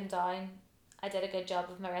way I came down, I did a good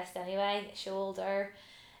job of my wrist anyway, shoulder,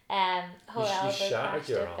 whole elbow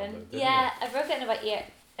crashed open. Yeah, I broke it in about 8,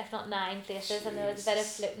 if not 9 places, and there was a bit of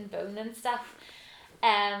floating bone and stuff.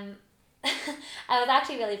 I was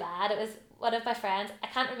actually really bad. It was one of my friends, I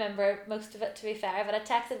can't remember most of it to be fair, but I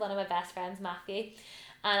texted one of my best friends, Matthew,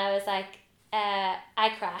 and I was like, I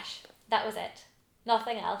crash. That was it.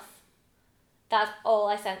 Nothing else. That's all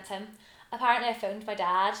I sent him. Apparently I phoned my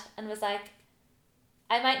dad and was like,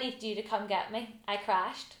 I might need you to come get me. I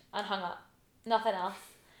crashed and hung up. Nothing else.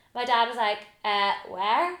 My dad was like,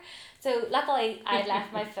 where? So luckily I'd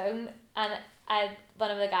left my phone, and one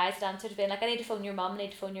of the guys had answered being like, I need to phone your mum,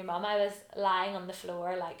 I was lying on the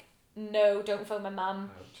floor like, no, don't phone my mum.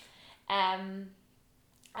 And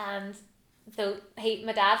so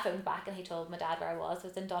my dad phoned back, and he told my dad where I was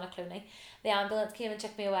in Donaghclooney. The ambulance came and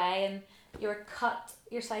took me away, and you were cut,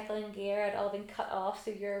 your cycling gear had all been cut off,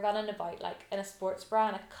 so you're running about like in a sports bra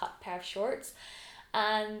and a cut pair of shorts.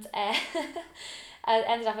 And I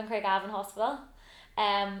ended up in Craigavon Hospital.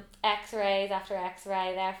 X-rays after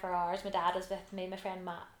x-ray there for hours. My dad was with me, my friend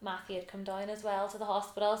Matthew had come down as well to the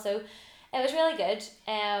hospital, so it was really good.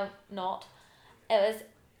 It was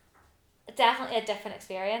definitely a different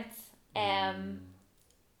experience.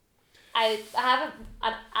 I have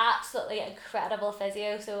an absolutely incredible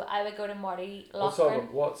physio, so I would go to Marty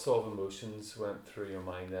Lochran. What sort of emotions went through your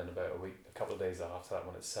mind then about a couple of days after that,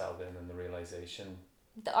 when it settled in and the realisation?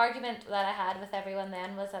 The argument that I had with everyone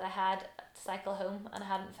then was that I had to cycle home and I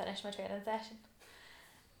hadn't finished my training session.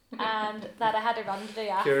 And that I had to run to do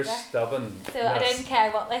after. Pure stubborn. So I didn't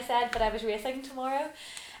care what they said, but I was racing tomorrow.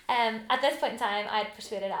 At this point in time, I'd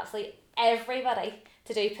persuaded absolutely everybody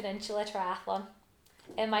to do Peninsula Triathlon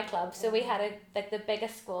in my club. So we had the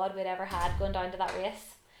biggest squad we'd ever had going down to that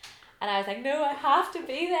race. And I was like, no, I have to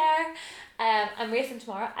be there. I'm racing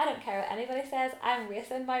tomorrow. I don't care what anybody says. I'm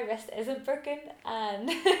racing. My wrist isn't broken. And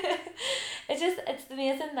it's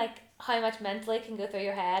amazing like how much mentally can go through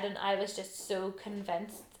your head. And I was just so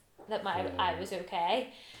convinced that I was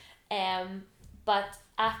okay. But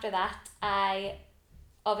after that, I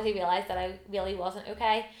obviously realised that I really wasn't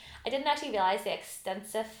okay. I didn't actually realise the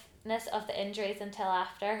extensiveness of the injuries until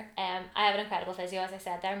after. I have an incredible physio, as I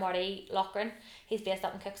said there, Marty Lochran. He's based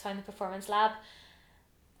up in Cookstown, the Performance Lab.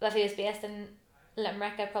 But if he was based in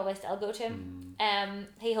Limerick, I'd probably still go to him.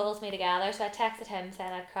 He holds me together, so I texted him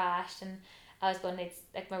saying I'd crashed and I was going to need,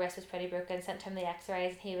 like, my wrist was pretty broken, sent him the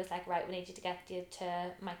x-rays, and he was like, right, we need you to get you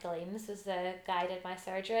to Michael Eames, who's the guy who did my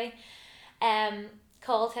surgery.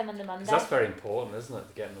 Called him on the Monday. That's very important, isn't it,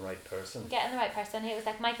 to get in the right person? Getting the right person. He was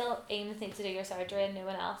like, Michael Eames needs to do your surgery and no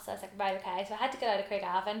one else. So I was like, right, okay. So I had to get out of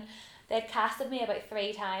Craigavon. They had casted me about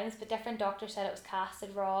 3 times, but different doctors said it was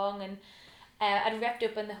casted wrong, and I'd ripped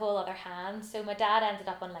open the whole other hand. So my dad ended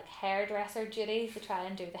up on like hairdresser duties to try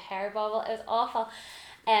and do the hair bubble. It was awful.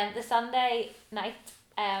 The Sunday night,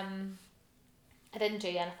 I didn't do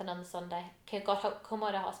anything on the Sunday. Come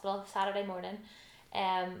out of hospital Saturday morning.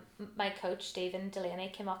 My coach Stephen Delaney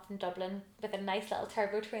came up from Dublin with a nice little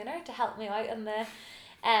turbo trainer to help me out in the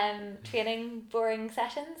training boring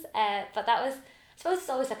sessions. But that was suppose it's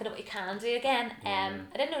always looking at what you can do again. I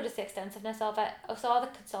didn't notice the extensiveness of it. I saw the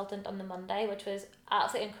consultant on the Monday, which was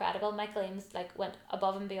absolutely incredible. Michael Eames went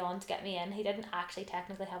above and beyond to get me in. He didn't actually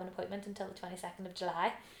technically have an appointment until the 22nd of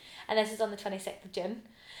July, and this is on the 26th of June.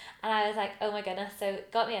 And I was like, oh my goodness. So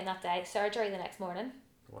got me in that day, surgery the next morning.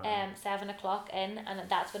 Wow. 7 o'clock in, and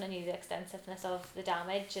that's when I knew the extensiveness of the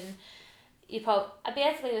damage. And I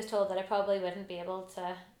basically was told that I probably wouldn't be able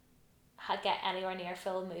to get anywhere near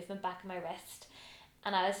full movement back in my wrist.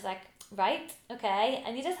 And I was like, right, okay.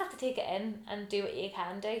 And you just have to take it in and do what you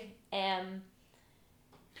can do.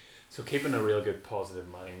 So keeping a real good positive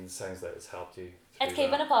mind sounds like it's helped you. It's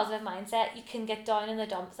keeping a positive mindset. You can get down in the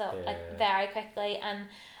dumps very quickly. And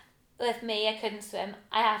with me, I couldn't swim.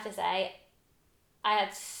 I have to say, I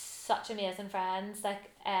had such amazing friends. I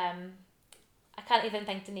can't even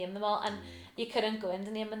think to name them all, and you couldn't go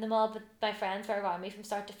into naming them all, but my friends were around me from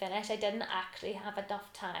start to finish. I didn't actually have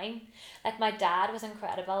enough time. My dad was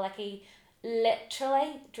incredible. He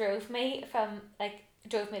literally drove me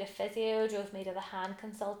to physio, drove me to the hand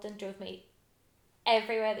consultant, drove me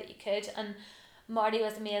everywhere that you could. And Marty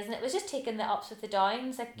was amazing. It was just taking the ups with the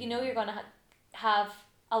downs. You're going to have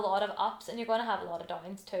a lot of ups and you're going to have a lot of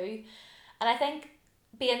downs too. And I think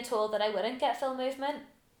being told that I wouldn't get full movement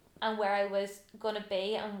and where I was going to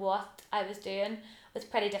be and what I was doing was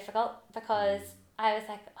pretty difficult, because I was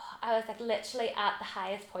literally at the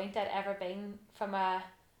highest point I'd ever been from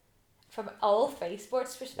all three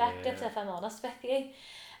sports perspectives, if I'm honest with you.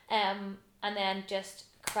 And then just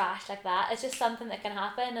crash like that. It's just something that can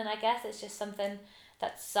happen, and I guess it's just something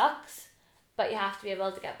that sucks, but you have to be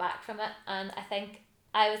able to get back from it. And I think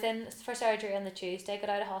I was in for surgery on the Tuesday, got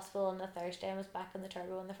out of hospital on the Thursday, and was back on the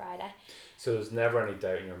turbo on the Friday. So there's never any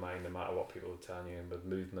doubt in your mind, no matter what people are telling you about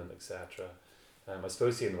movement, etc. I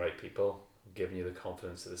suppose seeing the right people, giving you the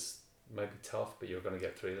confidence that this might be tough, but you're going to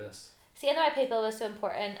get through this. Seeing the right people was so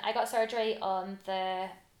important. I got surgery on the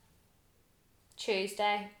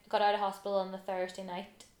Tuesday, got out of hospital on the Thursday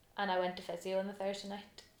night, and I went to physio on the Thursday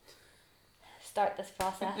night. Start this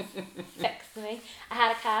process. Fixed me. I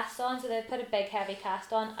had a cast on, so they put a big heavy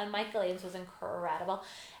cast on, and Michael Eames was incredible.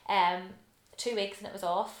 2 weeks and it was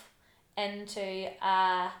off into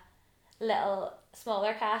a little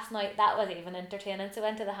smaller cast. Now that was even entertaining. So I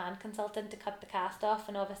went to the hand consultant to cut the cast off,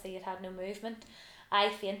 and obviously it had no movement. I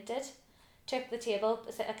fainted, took the table,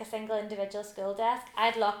 like a single individual school desk.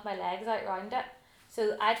 I'd locked my legs out round it,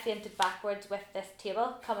 so I'd fainted backwards with this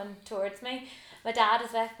table coming towards me. My dad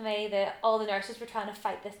was with me. All the nurses were trying to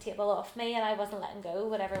fight this table off me, and I wasn't letting go.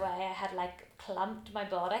 Whatever way I had clamped my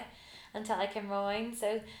body until I came round.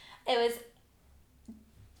 So it was.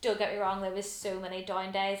 Don't get me wrong. There was so many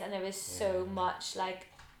down days, and there was so much if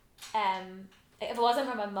it wasn't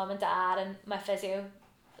for my mum and dad and my physio,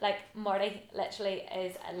 Marty literally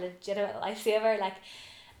is a legitimate lifesaver.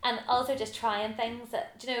 And also just trying things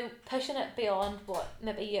that, pushing it beyond what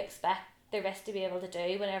maybe you expect the rest to be able to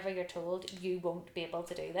do whenever you're told you won't be able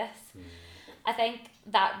to do this. I think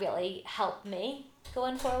that really helped me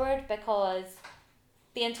going forward, because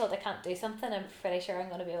being told I can't do something, I'm pretty sure I'm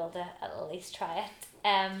going to be able to at least try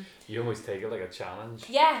it. You almost take it like a challenge.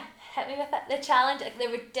 Yeah, hit me with it. The challenge, the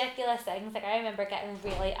ridiculous things. I remember getting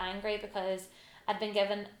really angry because I'd been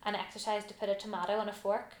given an exercise to put a tomato on a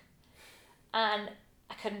fork, and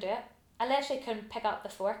I couldn't do it. I literally couldn't pick up the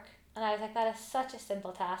fork, and I was like, that is such a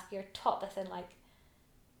simple task. You're taught this in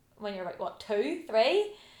when you're 2,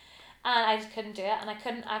 3, and I just couldn't do it, and I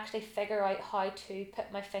couldn't actually figure out how to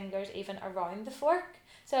put my fingers even around the fork.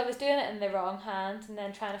 So I was doing it in the wrong hand and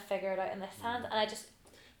then trying to figure it out in this hand, and it's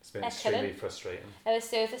been extremely frustrating. It was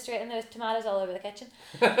so frustrating. There was tomatoes all over the kitchen.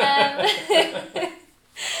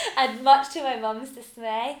 And much to my mum's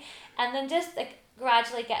dismay. And then just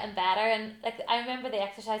gradually getting better, and I remember the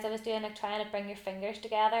exercise I was doing, trying to bring your fingers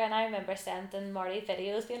together, and I remember sending Marty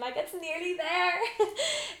videos being like, it's nearly there.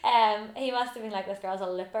 He must have been like, this girl's a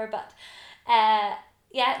looper, but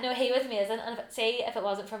he was amazing. And if it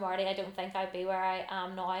wasn't for Marty, I don't think I'd be where I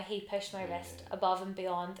am now. He pushed my wrist above and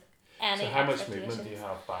beyond any. So how much movement do you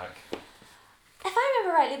have back? If I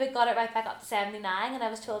remember rightly, we got it right back up to 79, and I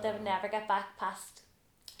was told I would never get back past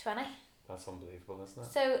 20. That's unbelievable, isn't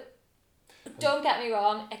it? So don't get me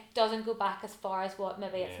wrong, it doesn't go back as far as what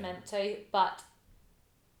maybe it's meant to, but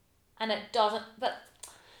let it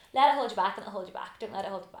hold you back and it'll hold you back. Don't let it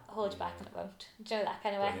hold you back and it won't. Do you know that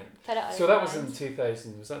kind of way? Put it out. So that was in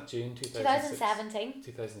 2000, was that June 2017?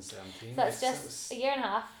 2017. So it's just a year and a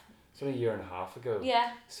half. It's only a year and a half ago.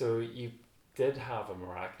 Yeah. So you did have a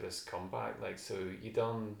miraculous comeback. So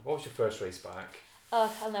what was your first race back?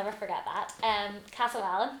 Oh, I'll never forget that. Castle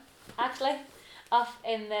Allen, actually. off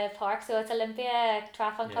in the park. So it's Olympia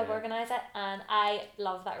Triathlon Club Yeah. organise it, and I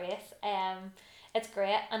love that race. It's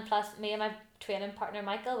great, and plus me and my training partner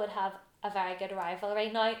Michael would have a very good rivalry.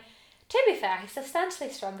 Now, to be fair, he's substantially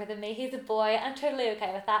stronger than me. He's a boy. I'm totally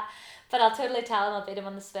okay with that. But I'll totally tell him I'll beat him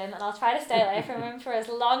on the swim, and I'll try to stay away from him for as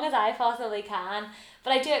long as I possibly can.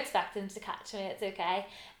 But I do expect him to catch me. It's okay.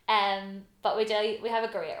 But we have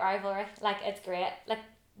a great rivalry. Like, it's great. Like,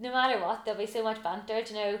 no matter what, there'll be so much banter,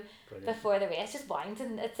 Brilliant. before the race, just winds,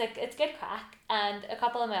 and it's like, it's good crack. And a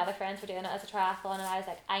couple of my other friends were doing it as a triathlon, and I was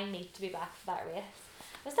like, I need to be back for that race.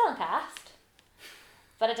 I was still in cast,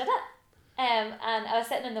 but I did it. And I was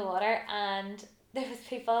sitting in the water, and there was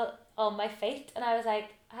people on my feet, and I was like,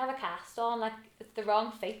 I have a cast on, like, it's the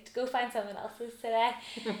wrong feet, go find someone else's today.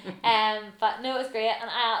 But no, it was great, and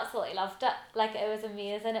I absolutely loved it. Like, it was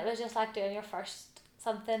amazing. It was just like doing your first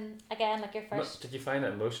something again, like your first. Did you find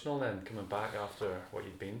it emotional then, coming back after what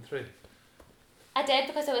you'd been through? I did,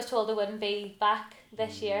 because I was told I wouldn't be back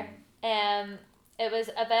this year. It was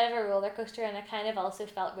a bit of a roller coaster, and I kind of also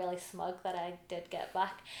felt really smug that I did get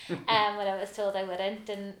back when I was told I wouldn't.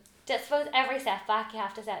 And just suppose every setback you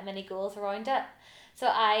have to set mini goals around it. So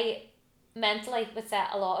I mentally would set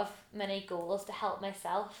a lot of mini goals to help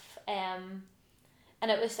myself. And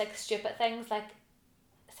it was like stupid things, like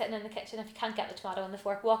sitting in the kitchen, if you can't get the tomato and the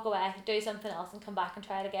fork, walk away, do something else and come back and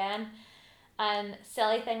try it again. And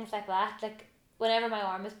silly things like that. Like, whenever my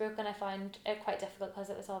arm was broken, I found it quite difficult because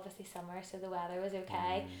it was obviously summer, so the weather was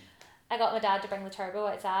okay. I got my dad to bring the turbo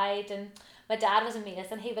outside, and my dad was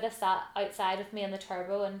amazing. He would have sat outside with me in the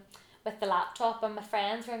turbo and with the laptop, and my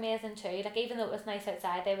friends were amazing too. Like, even though it was nice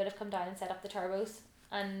outside, they would have come down and set up the turbos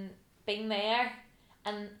and been there.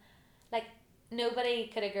 And like, nobody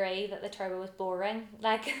could agree that the turbo was boring.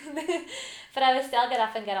 Like, but I would still get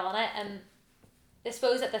up and get on it. And I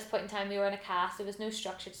suppose at this point in time we were in a cast. There was no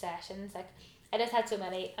structured sessions. Like, I just had so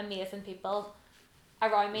many amazing people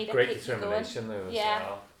around me to Great keep me going. determination though as Yeah.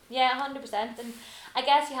 well. Yeah, 100%. And I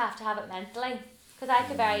guess you have to have it mentally, because I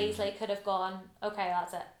could very easily could have gone, okay,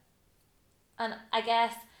 that's it. And I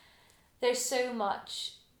guess there's so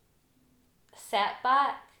much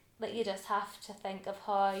setback that you just have to think of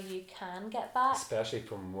how you can get back. Especially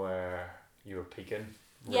from where you were peaking.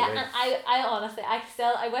 Really. Yeah, and I honestly,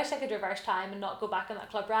 I wish I could reverse time and not go back on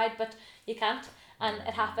that club ride, but you can't. And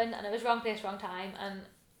it happened, and it was wrong place, wrong time, and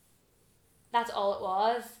that's all it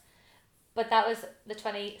was. But that was the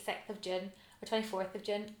 26th of June, or 24th of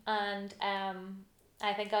June, and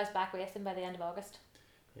I think I was back racing by the end of August.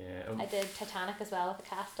 Yeah. I did Titanic as well with a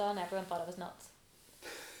cast on. Everyone thought I was nuts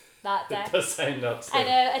that day. It does sound nuts though. I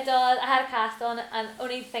know, it does. I had a cast on, and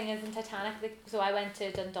only thing is in Titanic, so I went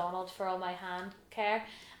to Dundonald for all my hand care,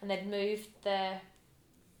 and they'd moved the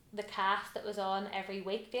cast that was on every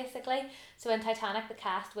week basically. So in Titanic the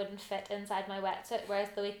cast wouldn't fit inside my wetsuit, whereas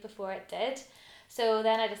the week before it did. So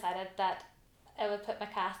then I decided that I would put my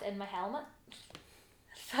cast in my helmet.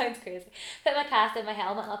 Sounds crazy. Put my cast in my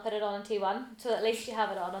helmet, and I'll put it on in T1, so at least you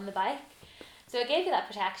have it on the bike. So it gave you that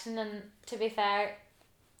protection, and to be fair,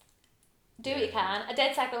 do what you can. I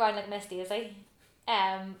did cycle around like Miss Daisy,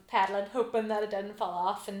 pedalling, hoping that it didn't fall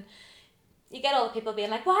off, and you get all the people being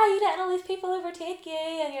like, why are you letting all these people overtake you?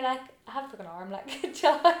 And you're like, I have a broken arm, like,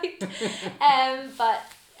 chill out. But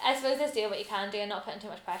I suppose just do what you can do and not putting too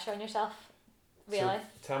much pressure on yourself, really. So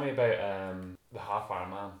tell me about the half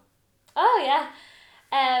Ironman. Oh, yeah.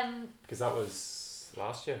 Because that was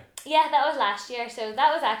last year. Yeah, that was last year. So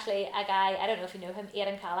that was actually a guy, I don't know if you know him,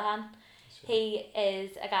 Aidan Callahan. Sure. He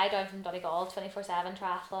is a guy down from Donegal, 24/7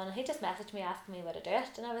 triathlon, and he just messaged me asking me where to do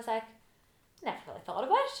it, and I was like, never really thought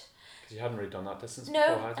about it. Because you hadn't really done that distance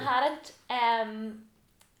No, before, had you? I hadn't. And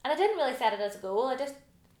I didn't really set it as a goal. I just,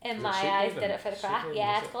 in Is it my Sheep eyes, Haven? did it for the Sheep crack. Haven,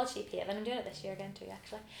 Yeah, is it's it? called Sheep Haven. I'm doing it this year again too,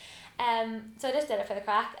 actually. So I just did it for the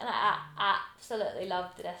crack, and I absolutely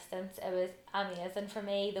loved the distance. It was amazing for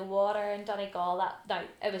me. The water in Donegal,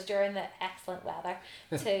 it was during the excellent weather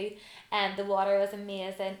too, and the water was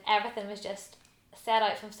amazing. Everything was just set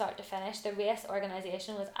out from start to finish. The race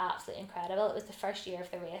organisation was absolutely incredible. It was the first year of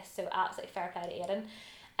the race, so absolutely fair play to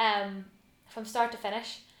Aidan. From start to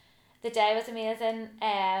finish, the day was amazing.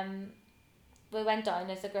 We went down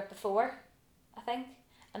as a group of 4, I think,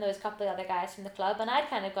 and there was a couple of other guys from the club, and I'd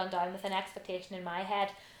kind of gone down with an expectation in my head,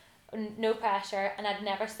 no pressure, and I'd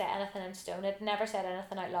never set anything in stone. I'd never said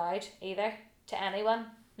anything out loud either to anyone,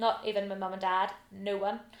 not even my mum and dad, no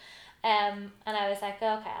one. And I was like, okay,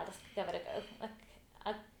 I'll just give it a go. Like,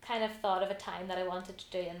 I kind of thought of a time that I wanted to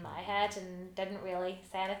do in my head and didn't really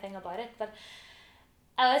say anything about it, but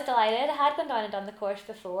I was delighted. I had gone down and done the course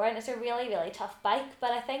before, and it's a really, really tough bike,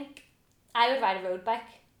 but I think I would ride a road bike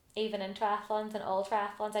even in triathlons and all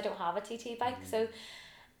triathlons, I don't have a TT bike, so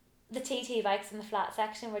the TT bikes in the flat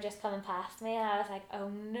section were just coming past me, and I was like, oh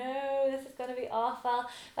no, this is going to be awful.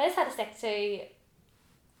 But I just had to stick to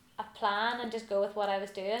a plan and just go with what I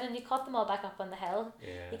was doing, and you cut them all back up on the hill.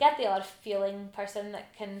 You get the odd fueling person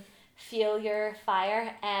that can fuel your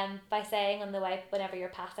fire by saying on the way, whenever you're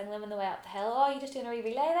passing them on the way up the hill, oh, you just doing a wee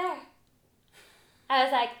relay there? I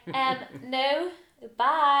was like, no,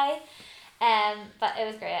 bye. But it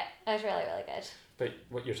was great. It was really, really good. But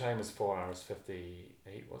what your time was 4 hours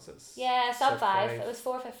 58, was it? Yeah, sub 5. It was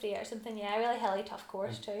 4:50 or something. Yeah, really hilly, tough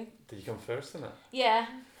course too. Did you come first in it? Yeah.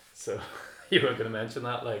 So you weren't going to mention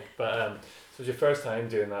that, like, but so it was your first time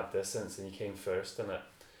doing that distance, and you came first in it,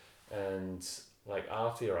 and like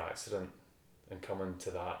after your accident and coming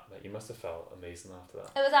to that, like, you must have felt amazing after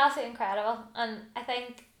that. It was absolutely incredible, and I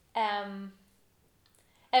think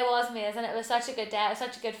it was amazing. It was such a good day. It was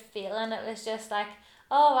such a good feeling. It was just like,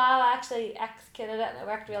 oh wow, I actually executed it and it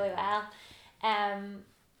worked really well.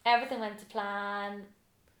 Everything went to plan.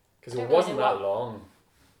 Because it wasn't that long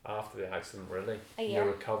after the accident, really. A year.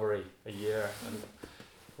 Your recovery, a year. And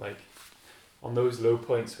like on those low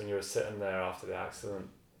points when you were sitting there after the accident,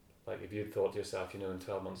 like if you'd thought to yourself, in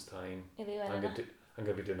 12 months' time, I'm going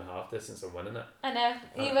to be doing a half distance and winning it. I know.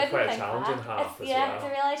 You wouldn't quite think a challenging that. half as well. Yeah, it's a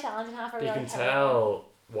really challenging half. But you can tell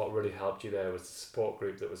what really helped you there was the support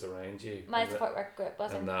group that was around you. My support work group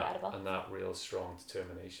was incredible. And that real strong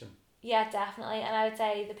determination. Yeah, definitely. And I would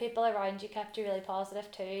say the people around you kept you really positive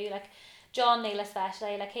too. Like John Neal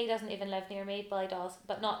especially, like he doesn't even live near me, Billy does,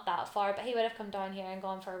 but not that far. But he would have come down here and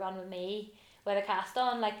gone for a run with me with a cast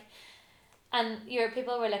on. Like, and your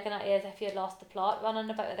people were looking at you as if you had lost the plot running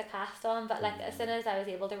about with a cast on. But like as soon as I was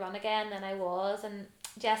able to run again, then I was. And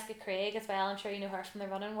Jessica Craig as well, I'm sure you know her from the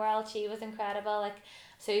running world. She was incredible. Like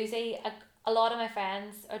Susie, a lot of my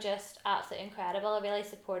friends are just absolutely incredible, really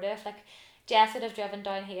supportive. Like Jess would have driven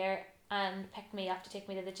down here and picked me up to take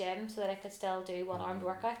me to the gym so that I could still do one-armed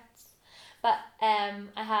workouts. But I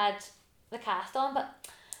had the cast on, but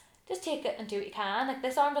just take it and do what you can. Like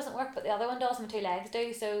this arm doesn't work, but the other one does, and my two legs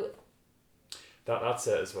do. So that's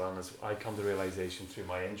it as well. And as I come to realisation through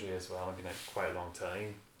my injury as well, I've been out quite a long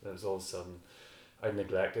time. It was all of a sudden I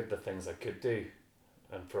neglected the things I could do,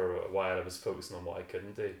 and for a while I was focusing on what I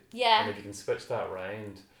couldn't do. Yeah. And if you can switch that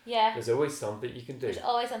round, yeah, there's always something you can do. There's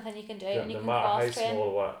always something you can do, and you no can matter cross how train. small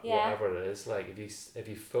or whatever it is. Like if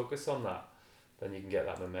you focus on that, then you can get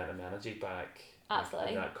that momentum, energy back.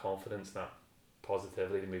 Absolutely. And that confidence, and that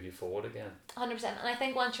positivity to move you forward again. 100%. And I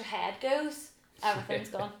think once your head goes, everything's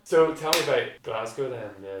gone. So tell me about Glasgow then,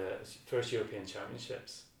 the first European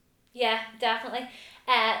Championships. Yeah, definitely.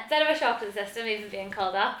 Bit of a shock to the system even being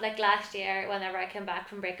called up. Like last year, whenever I came back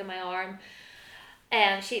from breaking my arm,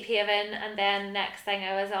 Sheephaven, and then next thing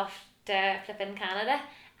I was off to flipping Canada,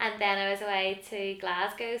 and then I was away to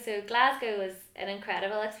Glasgow. So Glasgow was an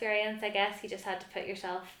incredible experience. I guess you just had to put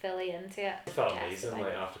yourself fully into it. It felt amazing,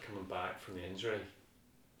 like after coming back from the injury,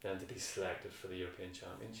 then to be selected for the European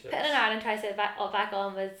Championships. Putting an Ireland tri-suit back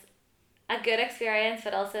on was a good experience,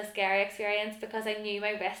 but also a scary experience because I knew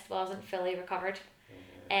my wrist wasn't fully recovered.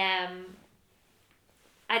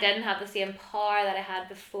 I didn't have the same power that I had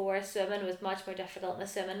before. Swimming was much more difficult, and the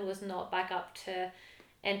swimming was not back up to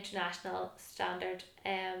international standard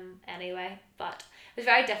anyway. But it was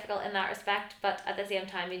very difficult in that respect, but at the same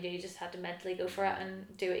time you just had to mentally go for it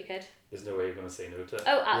and do what you could. There's no way you're going to say no to it.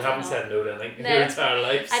 Oh, absolutely. You haven't said no to anything in your entire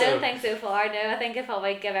life. I don't think so far, no. I think I'd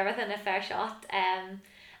probably give everything a fair shot.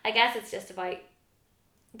 I guess it's just about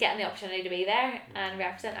getting the opportunity to be there and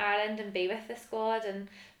represent Ireland and be with the squad and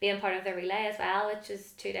being part of the relay as well, which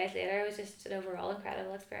was 2 days later. It was just an overall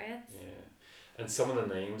incredible experience. Yeah. And some of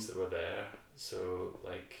the names that were there, so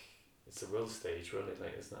like it's a world stage really,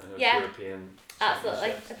 like isn't it? I know it's European. Absolutely.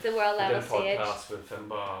 It's the world level stage. I did a podcast with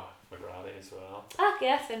Finbar McGrady as well. Oh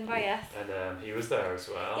yes, Finbar, yes. And he was there as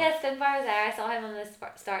well. Yes, Finbar was there. I saw him on the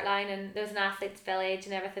start line, and there was an athletes village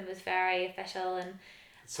and everything was very official, and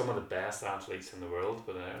some of the best athletes in the world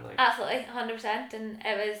were there. Like absolutely, 100%. And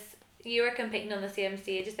it was, you were competing on the same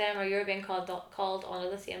stage as them, or you were being called onto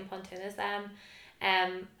the same pontoon as them,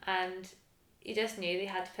 and you just knew they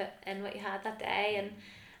had to put in what you had that day. And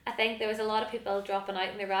I think there was a lot of people dropping out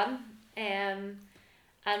in the run, and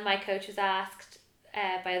my coach was asked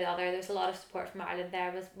by the other, there's a lot of support from Ireland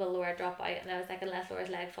there, will Laura drop out? And I was like, unless Laura's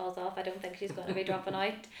leg falls off, I don't think she's going to be dropping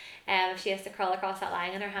out. If she has to crawl across that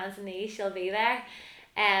line on her hands and knees, she'll be there.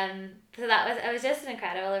 So it was just an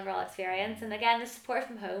incredible overall experience, and again the support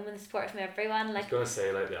from home and the support from everyone. Like I was going to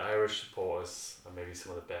say, like the Irish supporters are maybe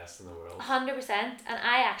some of the best in the world. 100%. And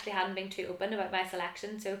I actually hadn't been too open about my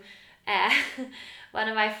selection, so I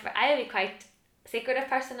would be quite secretive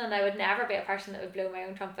person, and I would never be a person that would blow my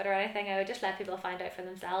own trumpet or anything. I would just let people find out for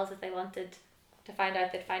themselves. If they wanted to find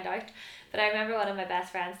out, they'd find out. But I remember one of my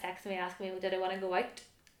best friends texting me asking me, did I want to go out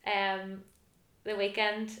the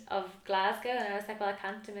weekend of Glasgow, and I was like, well, I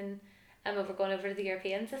can't. I'm going over to the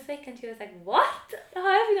Europeans this week. And she was like, what? How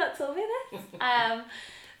have you not told me this?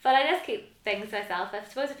 But I just keep things to myself. I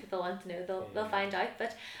suppose if people want to know, they'll find out.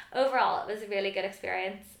 But overall, it was a really good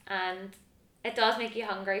experience, and it does make you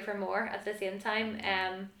hungry for more at the same time.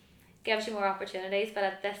 Gives you more opportunities, but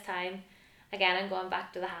at this time, again, I'm going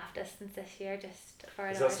back to the half distance this year just for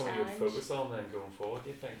another challenge. Is that something you would focus on then going forward, do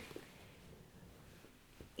you think?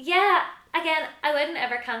 Yeah, again, I wouldn't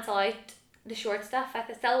ever cancel out the short stuff.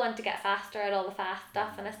 I still want to get faster at all the fast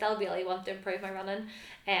stuff, and I still really want to improve my running,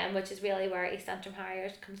 which is really where East Antrim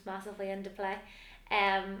Harriers comes massively into play.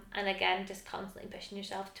 And again, just constantly pushing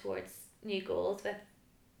yourself towards new goals with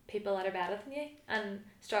people that are better than you and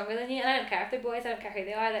stronger than you. And I don't care if they're boys, I don't care who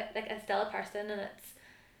they are. Like, it's still a person, and it's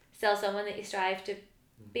still someone that you strive to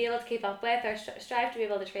be able to keep up with, or strive to be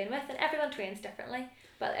able to train with. And everyone trains differently,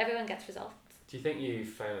 but everyone gets results. Do you think you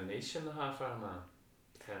found a niche in the half Ironman?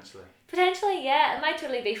 Potentially, yeah. It might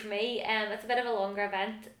totally be for me. It's a bit of a longer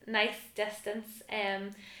event, nice distance.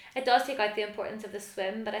 It does take out the importance of the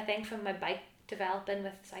swim, but I think from my bike developing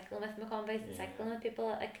with cycling with McConvey's and cycling with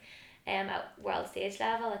people at world stage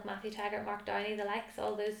level, like Matthew Taggart, Mark Downey, the likes,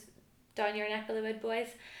 all those down your neck of the wood boys,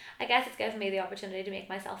 I guess it's given me the opportunity to make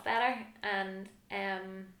myself better. And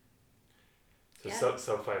sub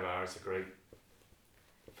 5 hours a great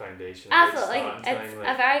foundation. Absolutely, it's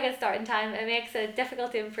a very good starting time. It makes it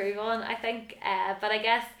difficult to improve on, I think, but I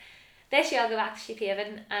guess this year I'll go back to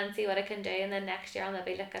Sheephaven and see what I can do, and then next year I'll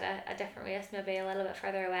maybe look at a different race, maybe a little bit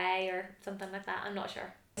further away or something like that. I'm not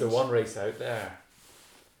sure. So one race out there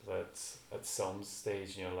that at some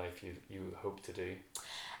stage in your life you hope to do?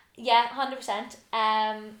 Yeah, 100%.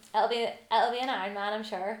 It'll be an Ironman, I'm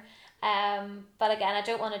sure. But again, I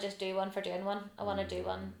don't want to just do one for doing one. I want to do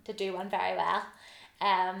one very well.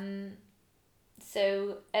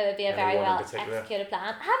 So it would be a very well executed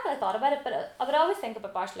plan. I haven't really thought about it, but I would always think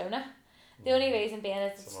about Barcelona. The only reason being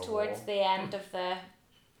is it's towards the end of the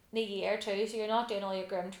year too, so you're not doing all your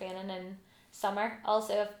grim training in summer.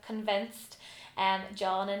 Also, I've convinced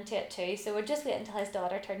John into it too, so we're just waiting until his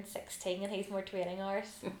daughter turns 16 and he's more training hours.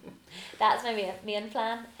 That's my main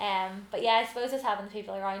plan. But yeah, I suppose it's having the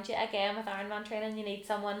people around you. Again, with Ironman training, you need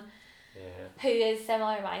someone who is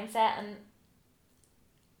similar mindset. And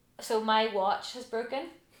so my watch has broken,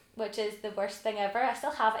 which is the worst thing ever. I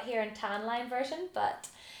still have it here in tan line version, but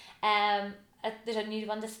there's a new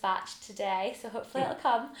one dispatched today, so hopefully it'll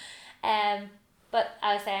come. But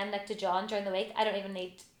I was saying, like, to John during the week, I don't even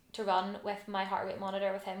need to run with my heart rate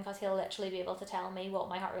monitor with him, because he'll literally be able to tell me what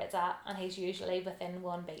my heart rate's at, and he's usually within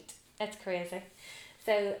one beat. It's crazy.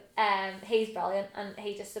 So he's brilliant, and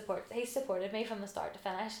he's supported me from the start to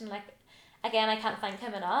finish. And like, again, I can't thank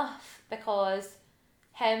him enough, because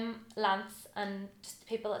him, Lance, and just the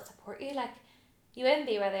people that support you, like, you wouldn't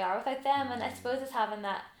be where they are without them. And I suppose it's having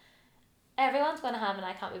that, everyone's going to have an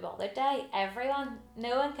I can't be bothered day. Everyone,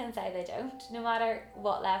 no one can say they don't, no matter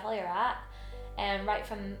what level you're at, and right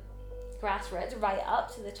from grassroots right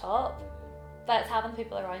up to the top. But it's having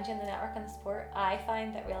people around you in the network and the support, I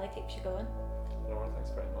find, that really keeps you going. Laura,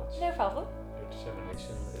 thanks very much. No problem. Your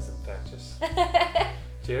determination is infectious.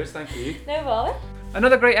 Cheers, thank you. No bother.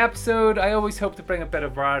 Another great episode. I always hope to bring a bit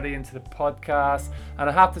of variety into the podcast, and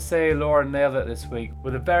I have to say Laura nailed it this week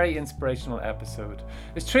with a very inspirational episode.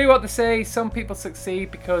 It's true what they say, some people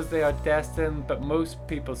succeed because they are destined, but most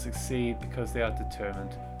people succeed because they are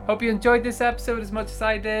determined. Hope you enjoyed this episode as much as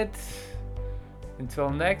I did.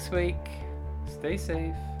 Until next week, stay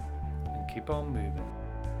safe and keep on moving.